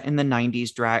 set in the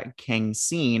 90s drag king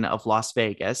scene of Las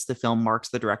Vegas. The film marks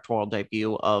the directorial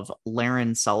debut of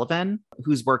Lauren Sullivan,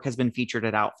 whose work has been featured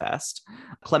at Outfest.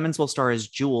 Clemons will star as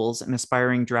Jules, an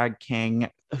aspiring drag king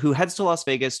who heads to Las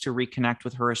Vegas to reconnect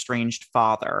with her estranged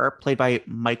father, played by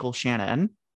Michael Shannon.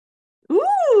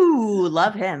 Ooh,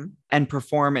 love him. And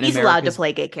perform in He's America's... allowed to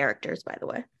play gay characters, by the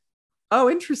way. Oh,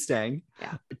 interesting.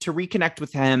 Yeah. To reconnect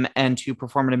with him and to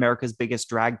perform in America's biggest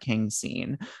drag king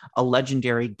scene. A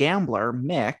legendary gambler,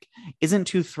 Mick, isn't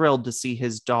too thrilled to see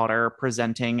his daughter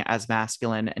presenting as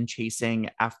masculine and chasing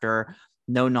after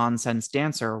no-nonsense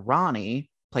dancer Ronnie,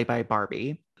 played by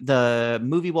Barbie. The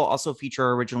movie will also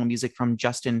feature original music from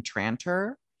Justin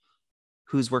Tranter,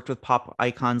 who's worked with pop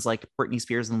icons like Britney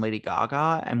Spears and Lady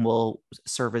Gaga, and will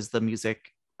serve as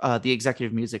the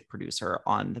executive music producer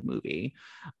on the movie.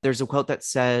 There's a quote that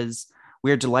says,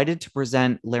 "We are delighted to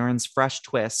present Lauren's fresh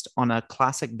twist on a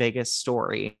classic Vegas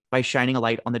story by shining a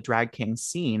light on the drag king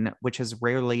scene, which has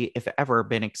rarely, if ever,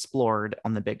 been explored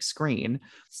on the big screen,"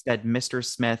 said Mr.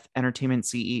 Smith Entertainment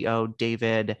CEO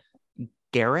David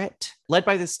Garrett. Led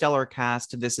by the stellar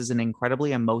cast, this is an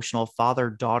incredibly emotional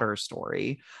father-daughter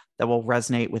story that will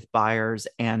resonate with buyers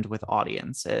and with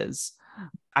audiences.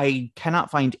 I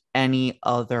cannot find any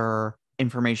other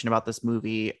information about this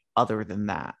movie other than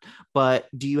that. But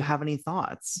do you have any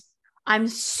thoughts? I'm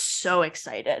so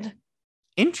excited.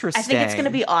 Interesting. I think it's going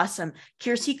to be awesome.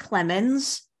 Kiersey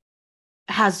Clemons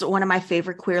has one of my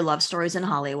favorite queer love stories in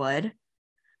Hollywood.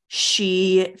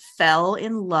 She fell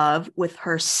in love with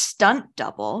her stunt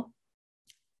double.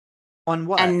 On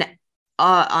what? And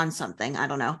on something, I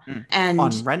don't know. And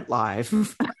on Rent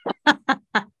Live.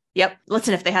 Yep.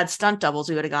 Listen, if they had stunt doubles,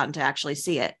 we would have gotten to actually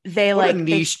see it. What a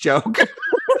niche joke.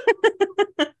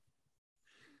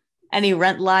 Any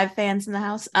Rent Live fans in the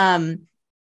house?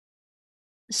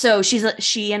 So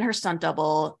she and her stunt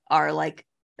double are like,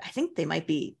 I think they might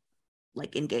be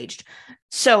like engaged.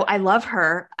 So I love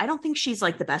her. I don't think she's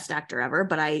like the best actor ever,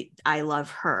 but I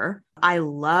love her. I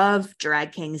love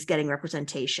drag kings getting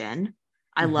representation.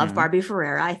 I love Barbie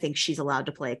Ferreira. I think she's allowed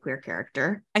to play a queer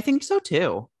character. I think so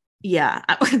too. Yeah,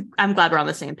 I'm glad we're on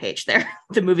the same page there.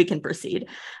 The movie can proceed.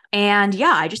 And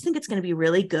yeah, I just think it's going to be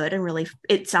really good and really,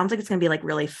 it sounds like it's going to be like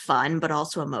really fun, but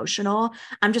also emotional.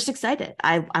 I'm just excited.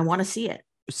 I want to see it.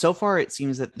 So far, it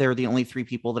seems that they're the only 3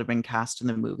 people that have been cast in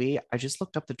the movie. I just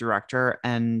looked up the director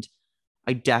and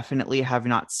I definitely have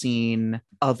not seen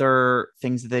other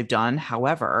things that they've done.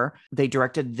 However, they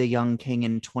directed The Young King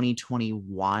in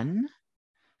 2021.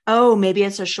 Oh, maybe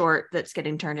it's a short that's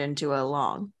getting turned into a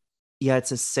long. Yeah,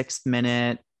 it's a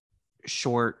 6-minute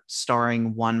short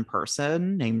starring one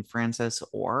person named Francis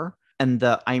Orr. And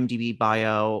the IMDb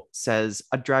bio says,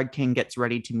 "A drag king gets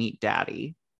ready to meet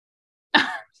daddy."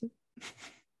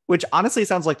 Which honestly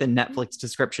sounds like the Netflix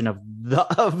description of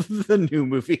the new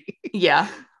movie. Yeah.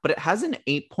 But it has an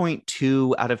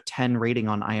 8.2 out of 10 rating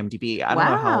on IMDb. I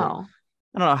don't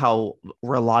know how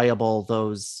reliable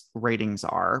those ratings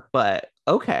are, but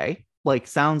okay. Like,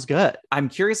 sounds good. I'm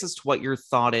curious as to what your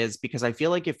thought is, because I feel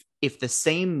like if the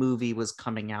same movie was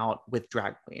coming out with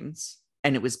drag queens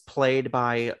and it was played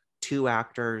by 2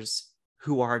 actors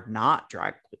who are not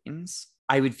drag queens,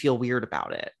 I would feel weird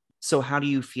about it. So how do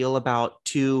you feel about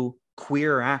 2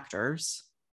 queer actors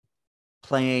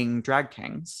playing drag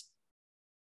kings?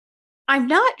 I'm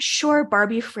not sure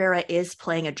Barbie Ferreira is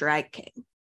playing a drag king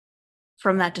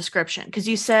from that description, because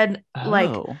you said like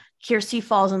Kiersey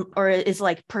falls in, or is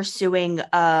like pursuing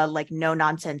like no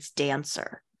nonsense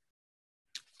dancer.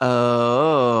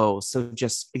 Oh, so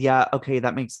just, yeah, okay,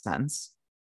 that makes sense.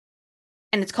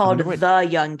 And it's called The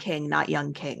Young King, not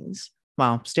Young Kings.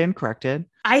 Wow, stand corrected.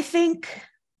 I think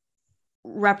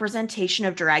representation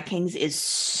of drag kings is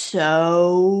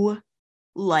so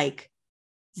like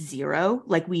 0.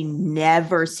 Like, we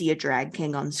never see a drag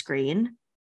king on screen.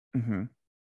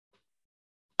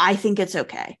 I think it's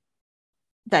okay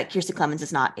that Kiersey Clemons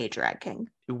is not a drag king.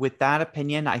 With that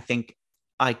opinion, I think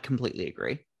I completely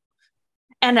agree.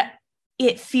 And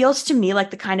it feels to me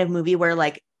like the kind of movie where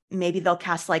like maybe they'll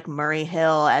cast like Murray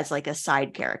Hill as like a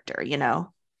side character, you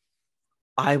know?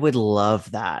 I would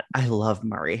love that. I love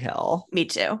Murray Hill. Me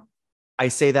too. I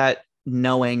say that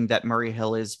knowing that Murray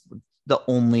Hill is the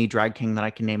only drag king that I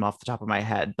can name off the top of my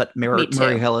head, but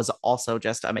Murray Hill is also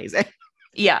just amazing.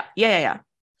 Yeah.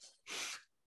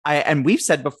 And we've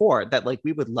said before that like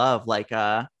we would love like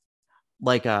a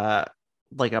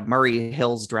Murray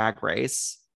Hill's drag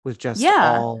race with just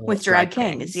all with drag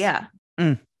kings. Yeah.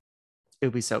 It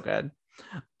would be so good.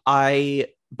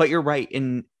 But you're right.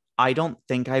 I don't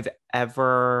think I've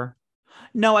ever.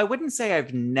 No, I wouldn't say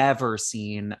I've never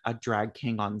seen a drag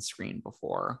king on screen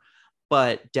before,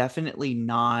 but definitely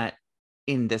not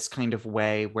in this kind of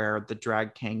way where the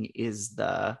drag king is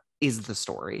the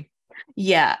story.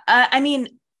 Yeah. I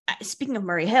mean, speaking of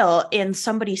Murray Hill, in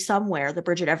Somebody Somewhere, the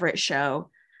Bridget Everett show,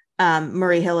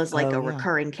 Murray Hill is like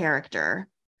recurring character.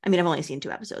 I mean, I've only seen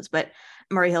 2 episodes, but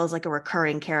Murray Hill is like a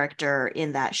recurring character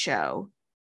in that show.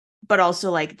 But also,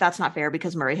 like, that's not fair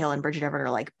because Murray Hill and Bridget Everett are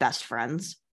like best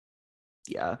friends.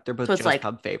 Yeah, they're both Joe's like,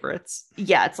 Pub favorites.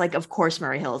 Yeah, it's like, of course,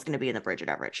 Murray Hill is going to be in the Bridget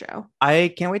Everett show.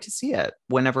 I can't wait to see it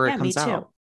whenever it comes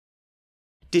out.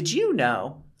 Did you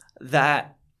know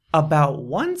that about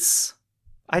once,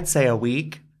 I'd say a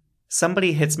week,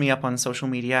 somebody hits me up on social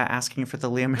media asking for the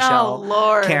Lea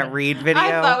Michele Can't Read video?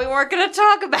 I thought we weren't going to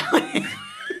talk about it.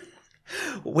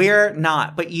 We're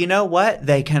not. But you know what?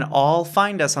 They can all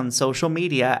find us on social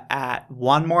media at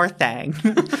One More Thing.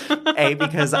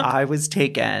 Because I was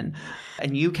taken.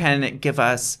 And you can give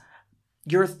us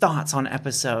your thoughts on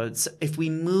episodes. If we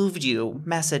moved you,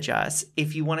 message us.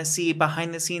 If you want to see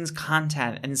behind the scenes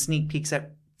content and sneak peeks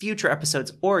at future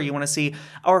episodes, or you want to see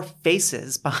our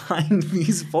faces behind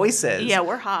these voices. Yeah,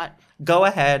 we're hot. Go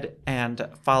ahead and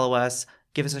follow us.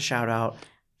 Give us a shout out.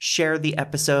 Share the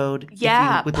episode.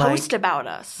 Yeah, post about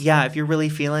us. Yeah, if you're really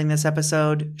feeling this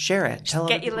episode, share it. Just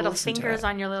get your little fingers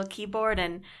on your little keyboard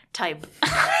and type.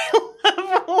 I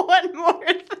love One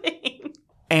More Thing.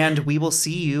 And we will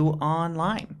see you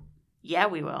online. Yeah,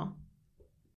 we will.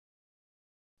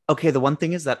 Okay, the one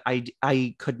thing is that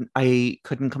I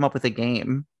couldn't come up with a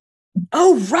game.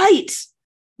 Oh, right.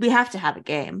 We have to have a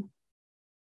game.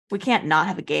 We can't not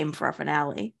have a game for our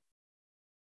finale.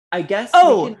 I guess.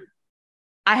 Oh,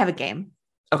 I have a game.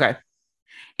 Okay.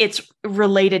 It's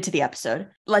related to the episode.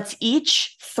 Let's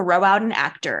each throw out an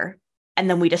actor, and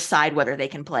then we decide whether they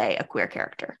can play a queer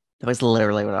character. That was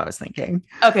literally what I was thinking.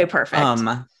 Okay, perfect.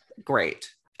 Great.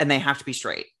 And they have to be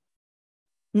straight.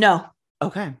 No.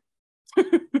 Okay.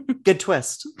 Good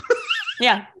twist.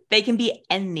 Yeah, they can be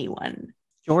anyone.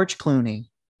 George Clooney.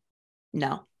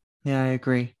 No. Yeah, I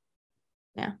agree.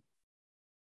 Yeah.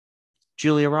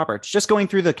 Julia Roberts. Just going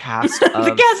through the cast. The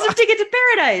cast of Ticket to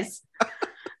Paradise.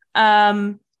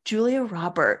 Julia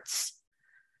Roberts.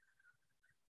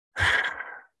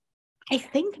 I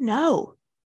think no.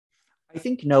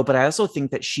 But I also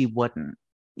think that she wouldn't.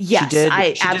 Yes, she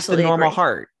I did absolutely the normal agree.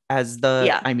 heart as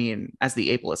as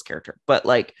the ableist character. But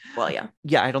like, well, yeah.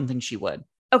 Yeah, I don't think she would.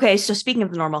 Okay, so speaking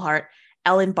of the normal heart,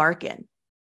 Ellen Barkin.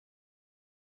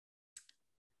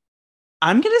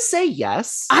 I'm going to say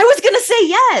yes. I was going to say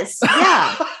yes.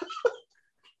 Yeah.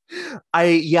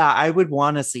 I would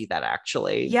want to see that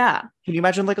actually. Yeah. Can you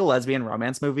imagine like a lesbian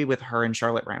romance movie with her and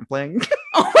Charlotte Rampling?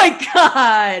 Oh my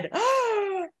God.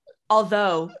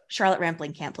 Although Charlotte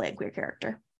Rampling can't play a queer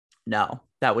character. No,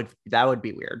 that would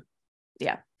be weird.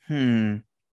 Yeah. So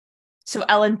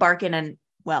Ellen Barkin and,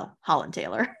 well, Holland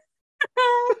Taylor.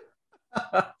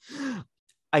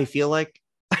 I feel like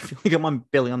I'm on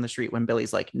Billy on the Street when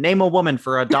Billy's like, name a woman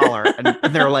for $1.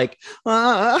 and they're like,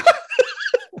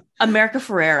 America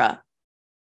Ferrera.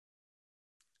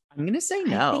 I'm going to say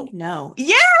no. I think no.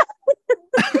 Yeah.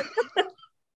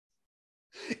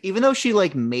 Even though she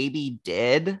like maybe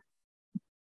did.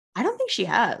 I don't think she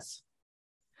has.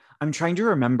 I'm trying to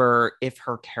remember if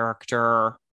her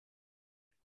character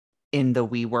in the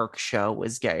We Work show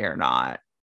was gay or not.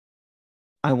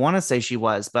 I want to say she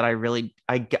was, but I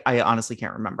honestly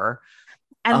can't remember.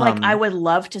 And like, I would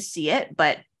love to see it,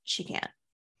 but she can't.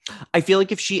 I feel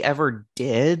like if she ever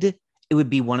did, it would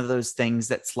be one of those things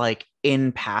that's like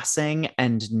in passing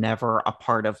and never a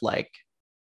part of like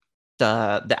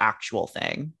the actual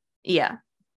thing. Yeah.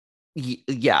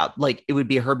 Yeah. Like it would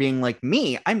be her being like,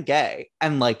 me, I'm gay.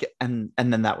 And like, and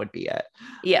then that would be it.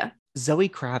 Yeah. Zoe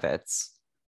Kravitz.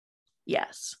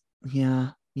 Yes.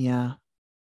 Yeah.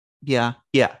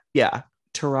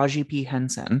 Taraji P.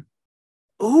 Henson.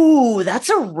 Ooh, that's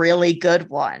a really good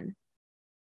one.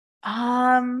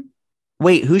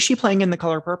 Wait, who's she playing in The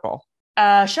Color Purple?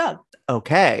 Shug.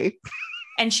 Okay.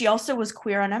 And she also was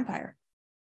queer on Empire.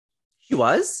 She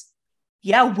was?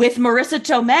 Yeah, with Marissa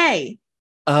Tomei.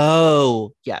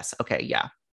 Oh, yes. Okay, yeah.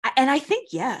 And I think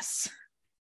yes.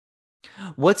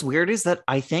 What's weird is that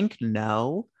I think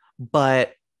no,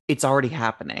 but it's already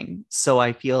happening. So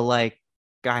I feel like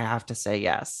I have to say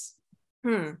yes.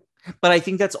 But I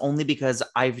think that's only because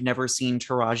I've never seen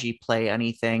Taraji play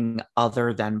anything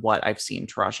other than what I've seen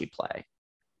Taraji play.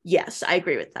 Yes, I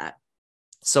agree with that.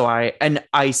 So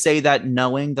I say that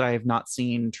knowing that I have not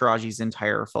seen Taraji's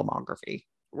entire filmography.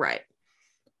 Right.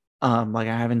 Like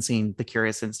I haven't seen The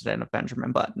Curious Incident of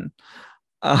Benjamin Button.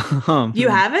 You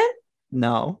haven't?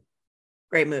 No.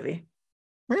 Great movie.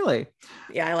 Really?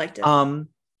 Yeah, I liked it. I'm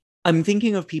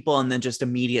thinking of people and then just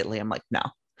immediately I'm like, no.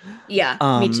 Yeah,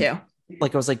 me too.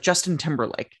 Like I was like, Justin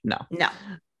Timberlake. No. No.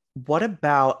 What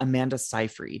about Amanda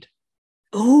Seyfried?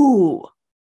 Ooh.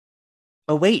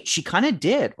 Oh, wait, she kind of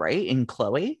did, right? In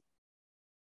Chloe?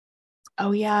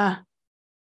 Oh, yeah.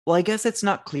 Well, I guess it's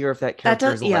not clear if that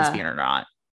character is a lesbian or not.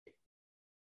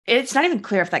 It's not even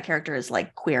clear if that character is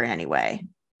like queer in any way.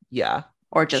 Yeah.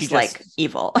 Or just like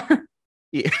evil.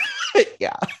 Yeah.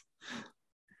 Yeah.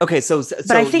 Okay, so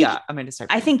I think, yeah, Amanda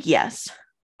Seyfried. I think yes.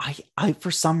 I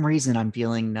for some reason I'm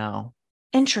feeling no.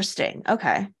 Interesting.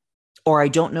 Okay. Or I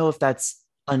don't know if that's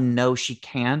a no she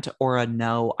can't or a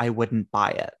no I wouldn't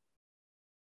buy it.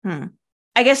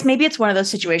 I guess maybe it's one of those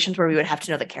situations where we would have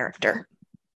to know the character.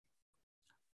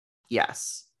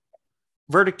 Yes.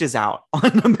 Verdict is out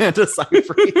on Amanda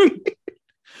Seyfried.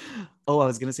 Oh, I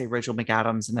was going to say Rachel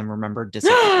McAdams and then remembered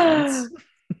Disobedience.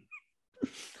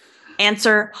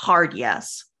 Answer hard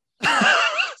yes.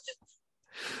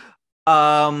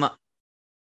 What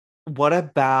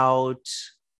about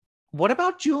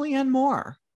Julianne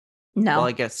Moore? No. Well,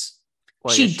 I guess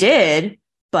she did,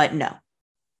 but no.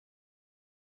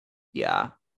 Yeah.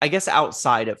 I guess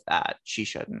outside of that, she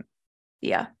shouldn't.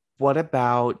 Yeah. What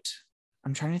about,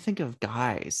 I'm trying to think of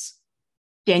guys.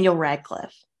 Daniel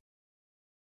Radcliffe.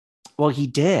 Well, he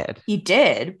did. He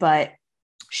did, but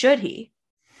should he?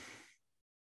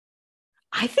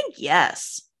 I think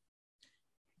yes.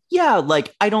 Yeah,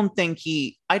 like I don't think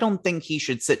he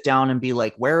should sit down and be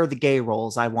like, where are the gay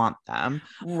roles? I want them.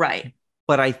 Right.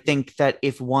 But I think that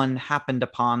if one happened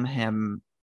upon him,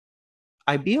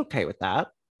 I'd be okay with that.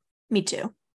 Me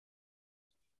too.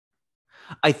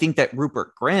 I think that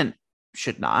Rupert Grint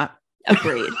should not.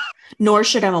 Agreed. Nor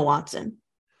should Emma Watson.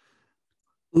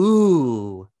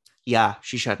 Ooh. Yeah,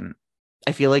 she shouldn't.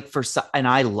 I feel like and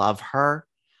I love her,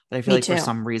 but I feel like for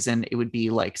some reason it would be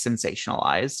like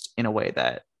sensationalized in a way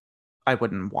that I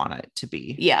wouldn't want it to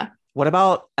be. Yeah. What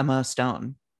about Emma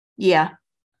Stone? Yeah.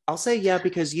 I'll say yeah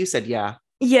because you said yeah.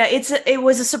 Yeah, it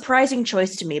was a surprising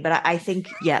choice to me, but I think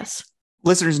yes.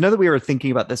 Listeners, know that we were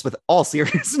thinking about this with all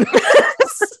seriousness.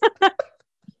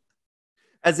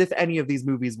 As if any of these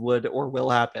movies would or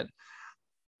will happen.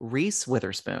 Reese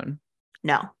Witherspoon.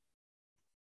 No.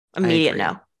 Immediate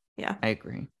no. Yeah. I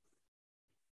agree.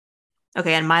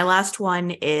 Okay, and my last one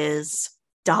is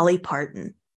Dolly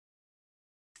Parton.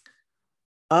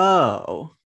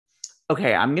 Oh.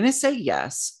 Okay, I'm going to say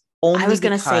yes. I was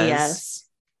going to say yes.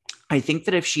 I think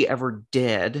that if she ever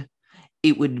did,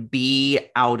 it would be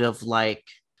out of like,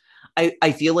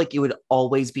 I feel like it would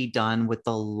always be done with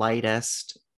the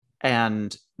lightest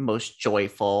and most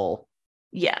joyful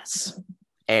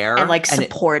air. And like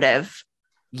supportive.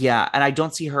 Yeah. And I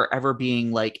don't see her ever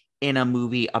being like in a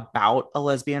movie about a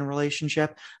lesbian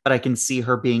relationship, but I can see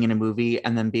her being in a movie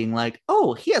and then being like,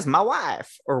 oh, here's my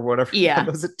wife or whatever. Yeah.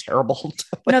 That was a terrible.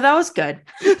 No, that was good.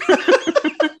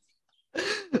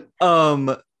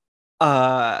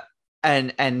 Yeah.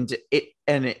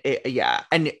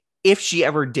 And if she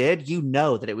ever did, you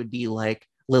know that it would be like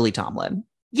Lily Tomlin.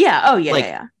 Yeah. Oh yeah. Like,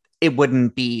 yeah. It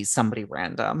wouldn't be somebody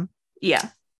random. Yeah.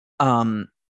 And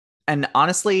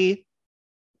honestly,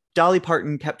 Dolly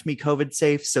Parton kept me COVID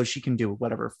safe, so she can do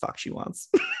whatever fuck she wants.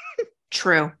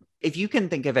 True. If you can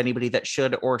think of anybody that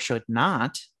should or should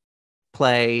not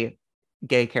play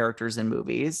gay characters in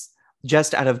movies,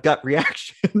 just out of gut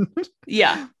reaction.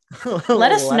 Yeah.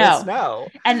 Let us know.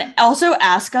 And also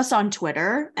ask us on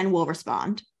Twitter and we'll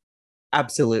respond.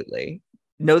 Absolutely.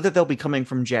 Know that they'll be coming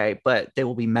from Jay, but they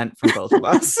will be meant for both of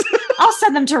us. I'll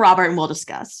send them to Robert and we'll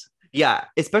discuss. Yeah,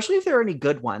 especially if there are any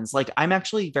good ones. Like, I'm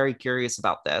actually very curious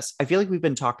about this. I feel like we've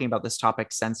been talking about this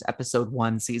topic since episode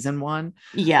 1, season 1.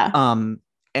 Yeah.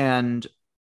 And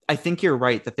I think you're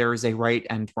right that there is a right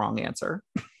and wrong answer.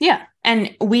 Yeah,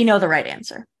 and we know the right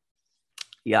answer.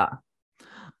 Yeah.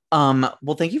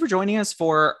 Well, thank you for joining us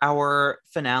for our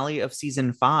finale of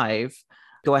season 5.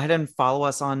 Go ahead and follow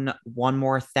us on One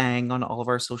More Thing on all of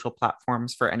our social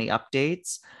platforms for any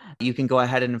updates. You can go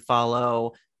ahead and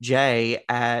follow Jay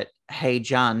at Hey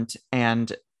Junt and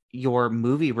your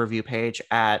movie review page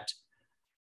at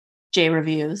J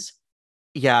Reviews.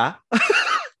 Yeah.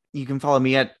 You can follow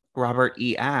me at Robert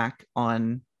E. Ack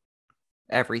on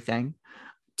everything.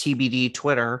 TBD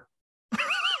Twitter.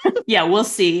 Yeah, we'll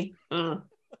see. Ugh.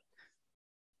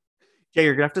 Yeah,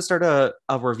 you're gonna have to start a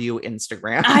review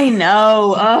Instagram. I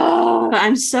know. Oh,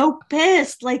 I'm so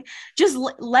pissed. Like, just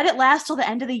let it last till the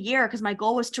end of the year, because my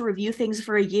goal was to review things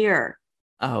for a year.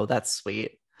 Oh, that's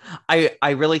sweet.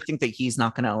 I really think that he's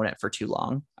not going to own it for too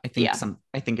long. I think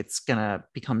it's going to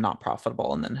become not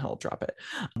profitable and then he'll drop it.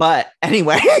 But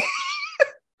anyway,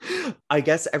 I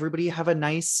guess everybody have a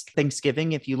nice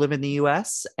Thanksgiving if you live in the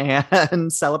US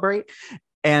and celebrate,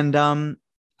 and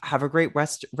have a great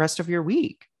rest of your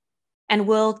week. And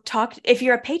we'll talk, if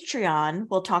you're a Patreon,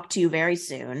 we'll talk to you very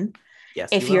soon. Yes.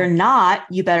 If you're not,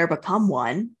 you better become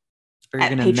one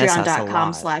at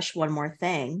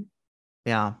patreon.com/onemorething.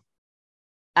 Yeah.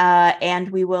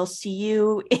 And we will see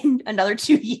you in another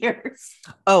 2 years.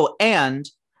 Oh, and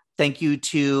thank you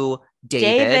to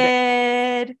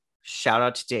David. Shout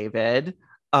out to David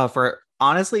for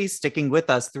honestly sticking with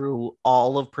us through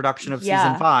all of production of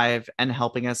season 5 and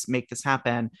helping us make this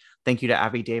happen. Thank you to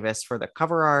Abby Davis for the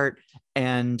cover art.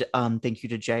 And thank you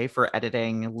to Jay for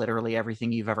editing literally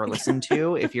everything you've ever listened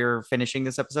to if you're finishing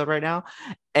this episode right now.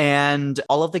 And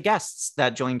all of the guests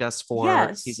that joined us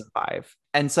for season 5.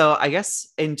 And so I guess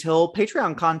until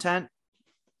Patreon content,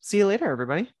 see you later,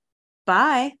 everybody.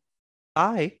 Bye.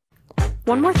 Bye.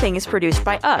 One More Thing is produced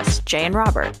by us, Jay and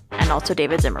Robert, and also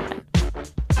David Zimmerman.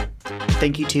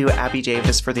 Thank you to Abby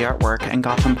Davis for the artwork and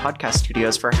Gotham Podcast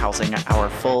Studios for housing our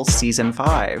full season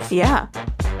 5. Yeah.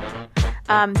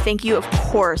 Thank you, of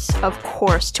course,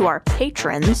 to our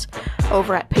patrons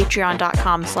over at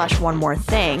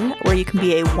patreon.com/onemorething, where you can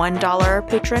be a $1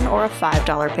 patron or a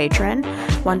 $5 patron.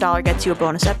 $1 gets you a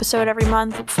bonus episode every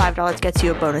month. $5 gets you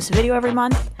a bonus video every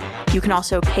month. You can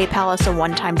also PayPal us a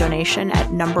one-time donation at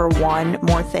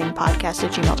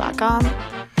number1morethingpodcast@gmail.com.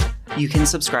 You can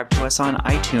subscribe to us on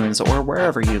iTunes or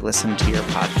wherever you listen to your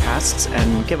podcasts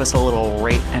and give us a little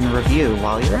rate and review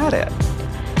while you're at it.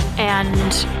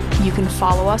 And you can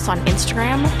follow us on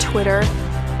Instagram, Twitter,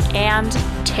 and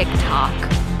TikTok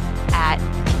at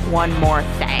One More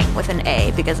Thing with an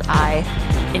A, because I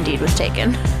indeed was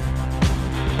taken.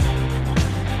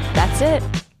 That's it.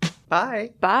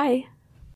 Bye. Bye.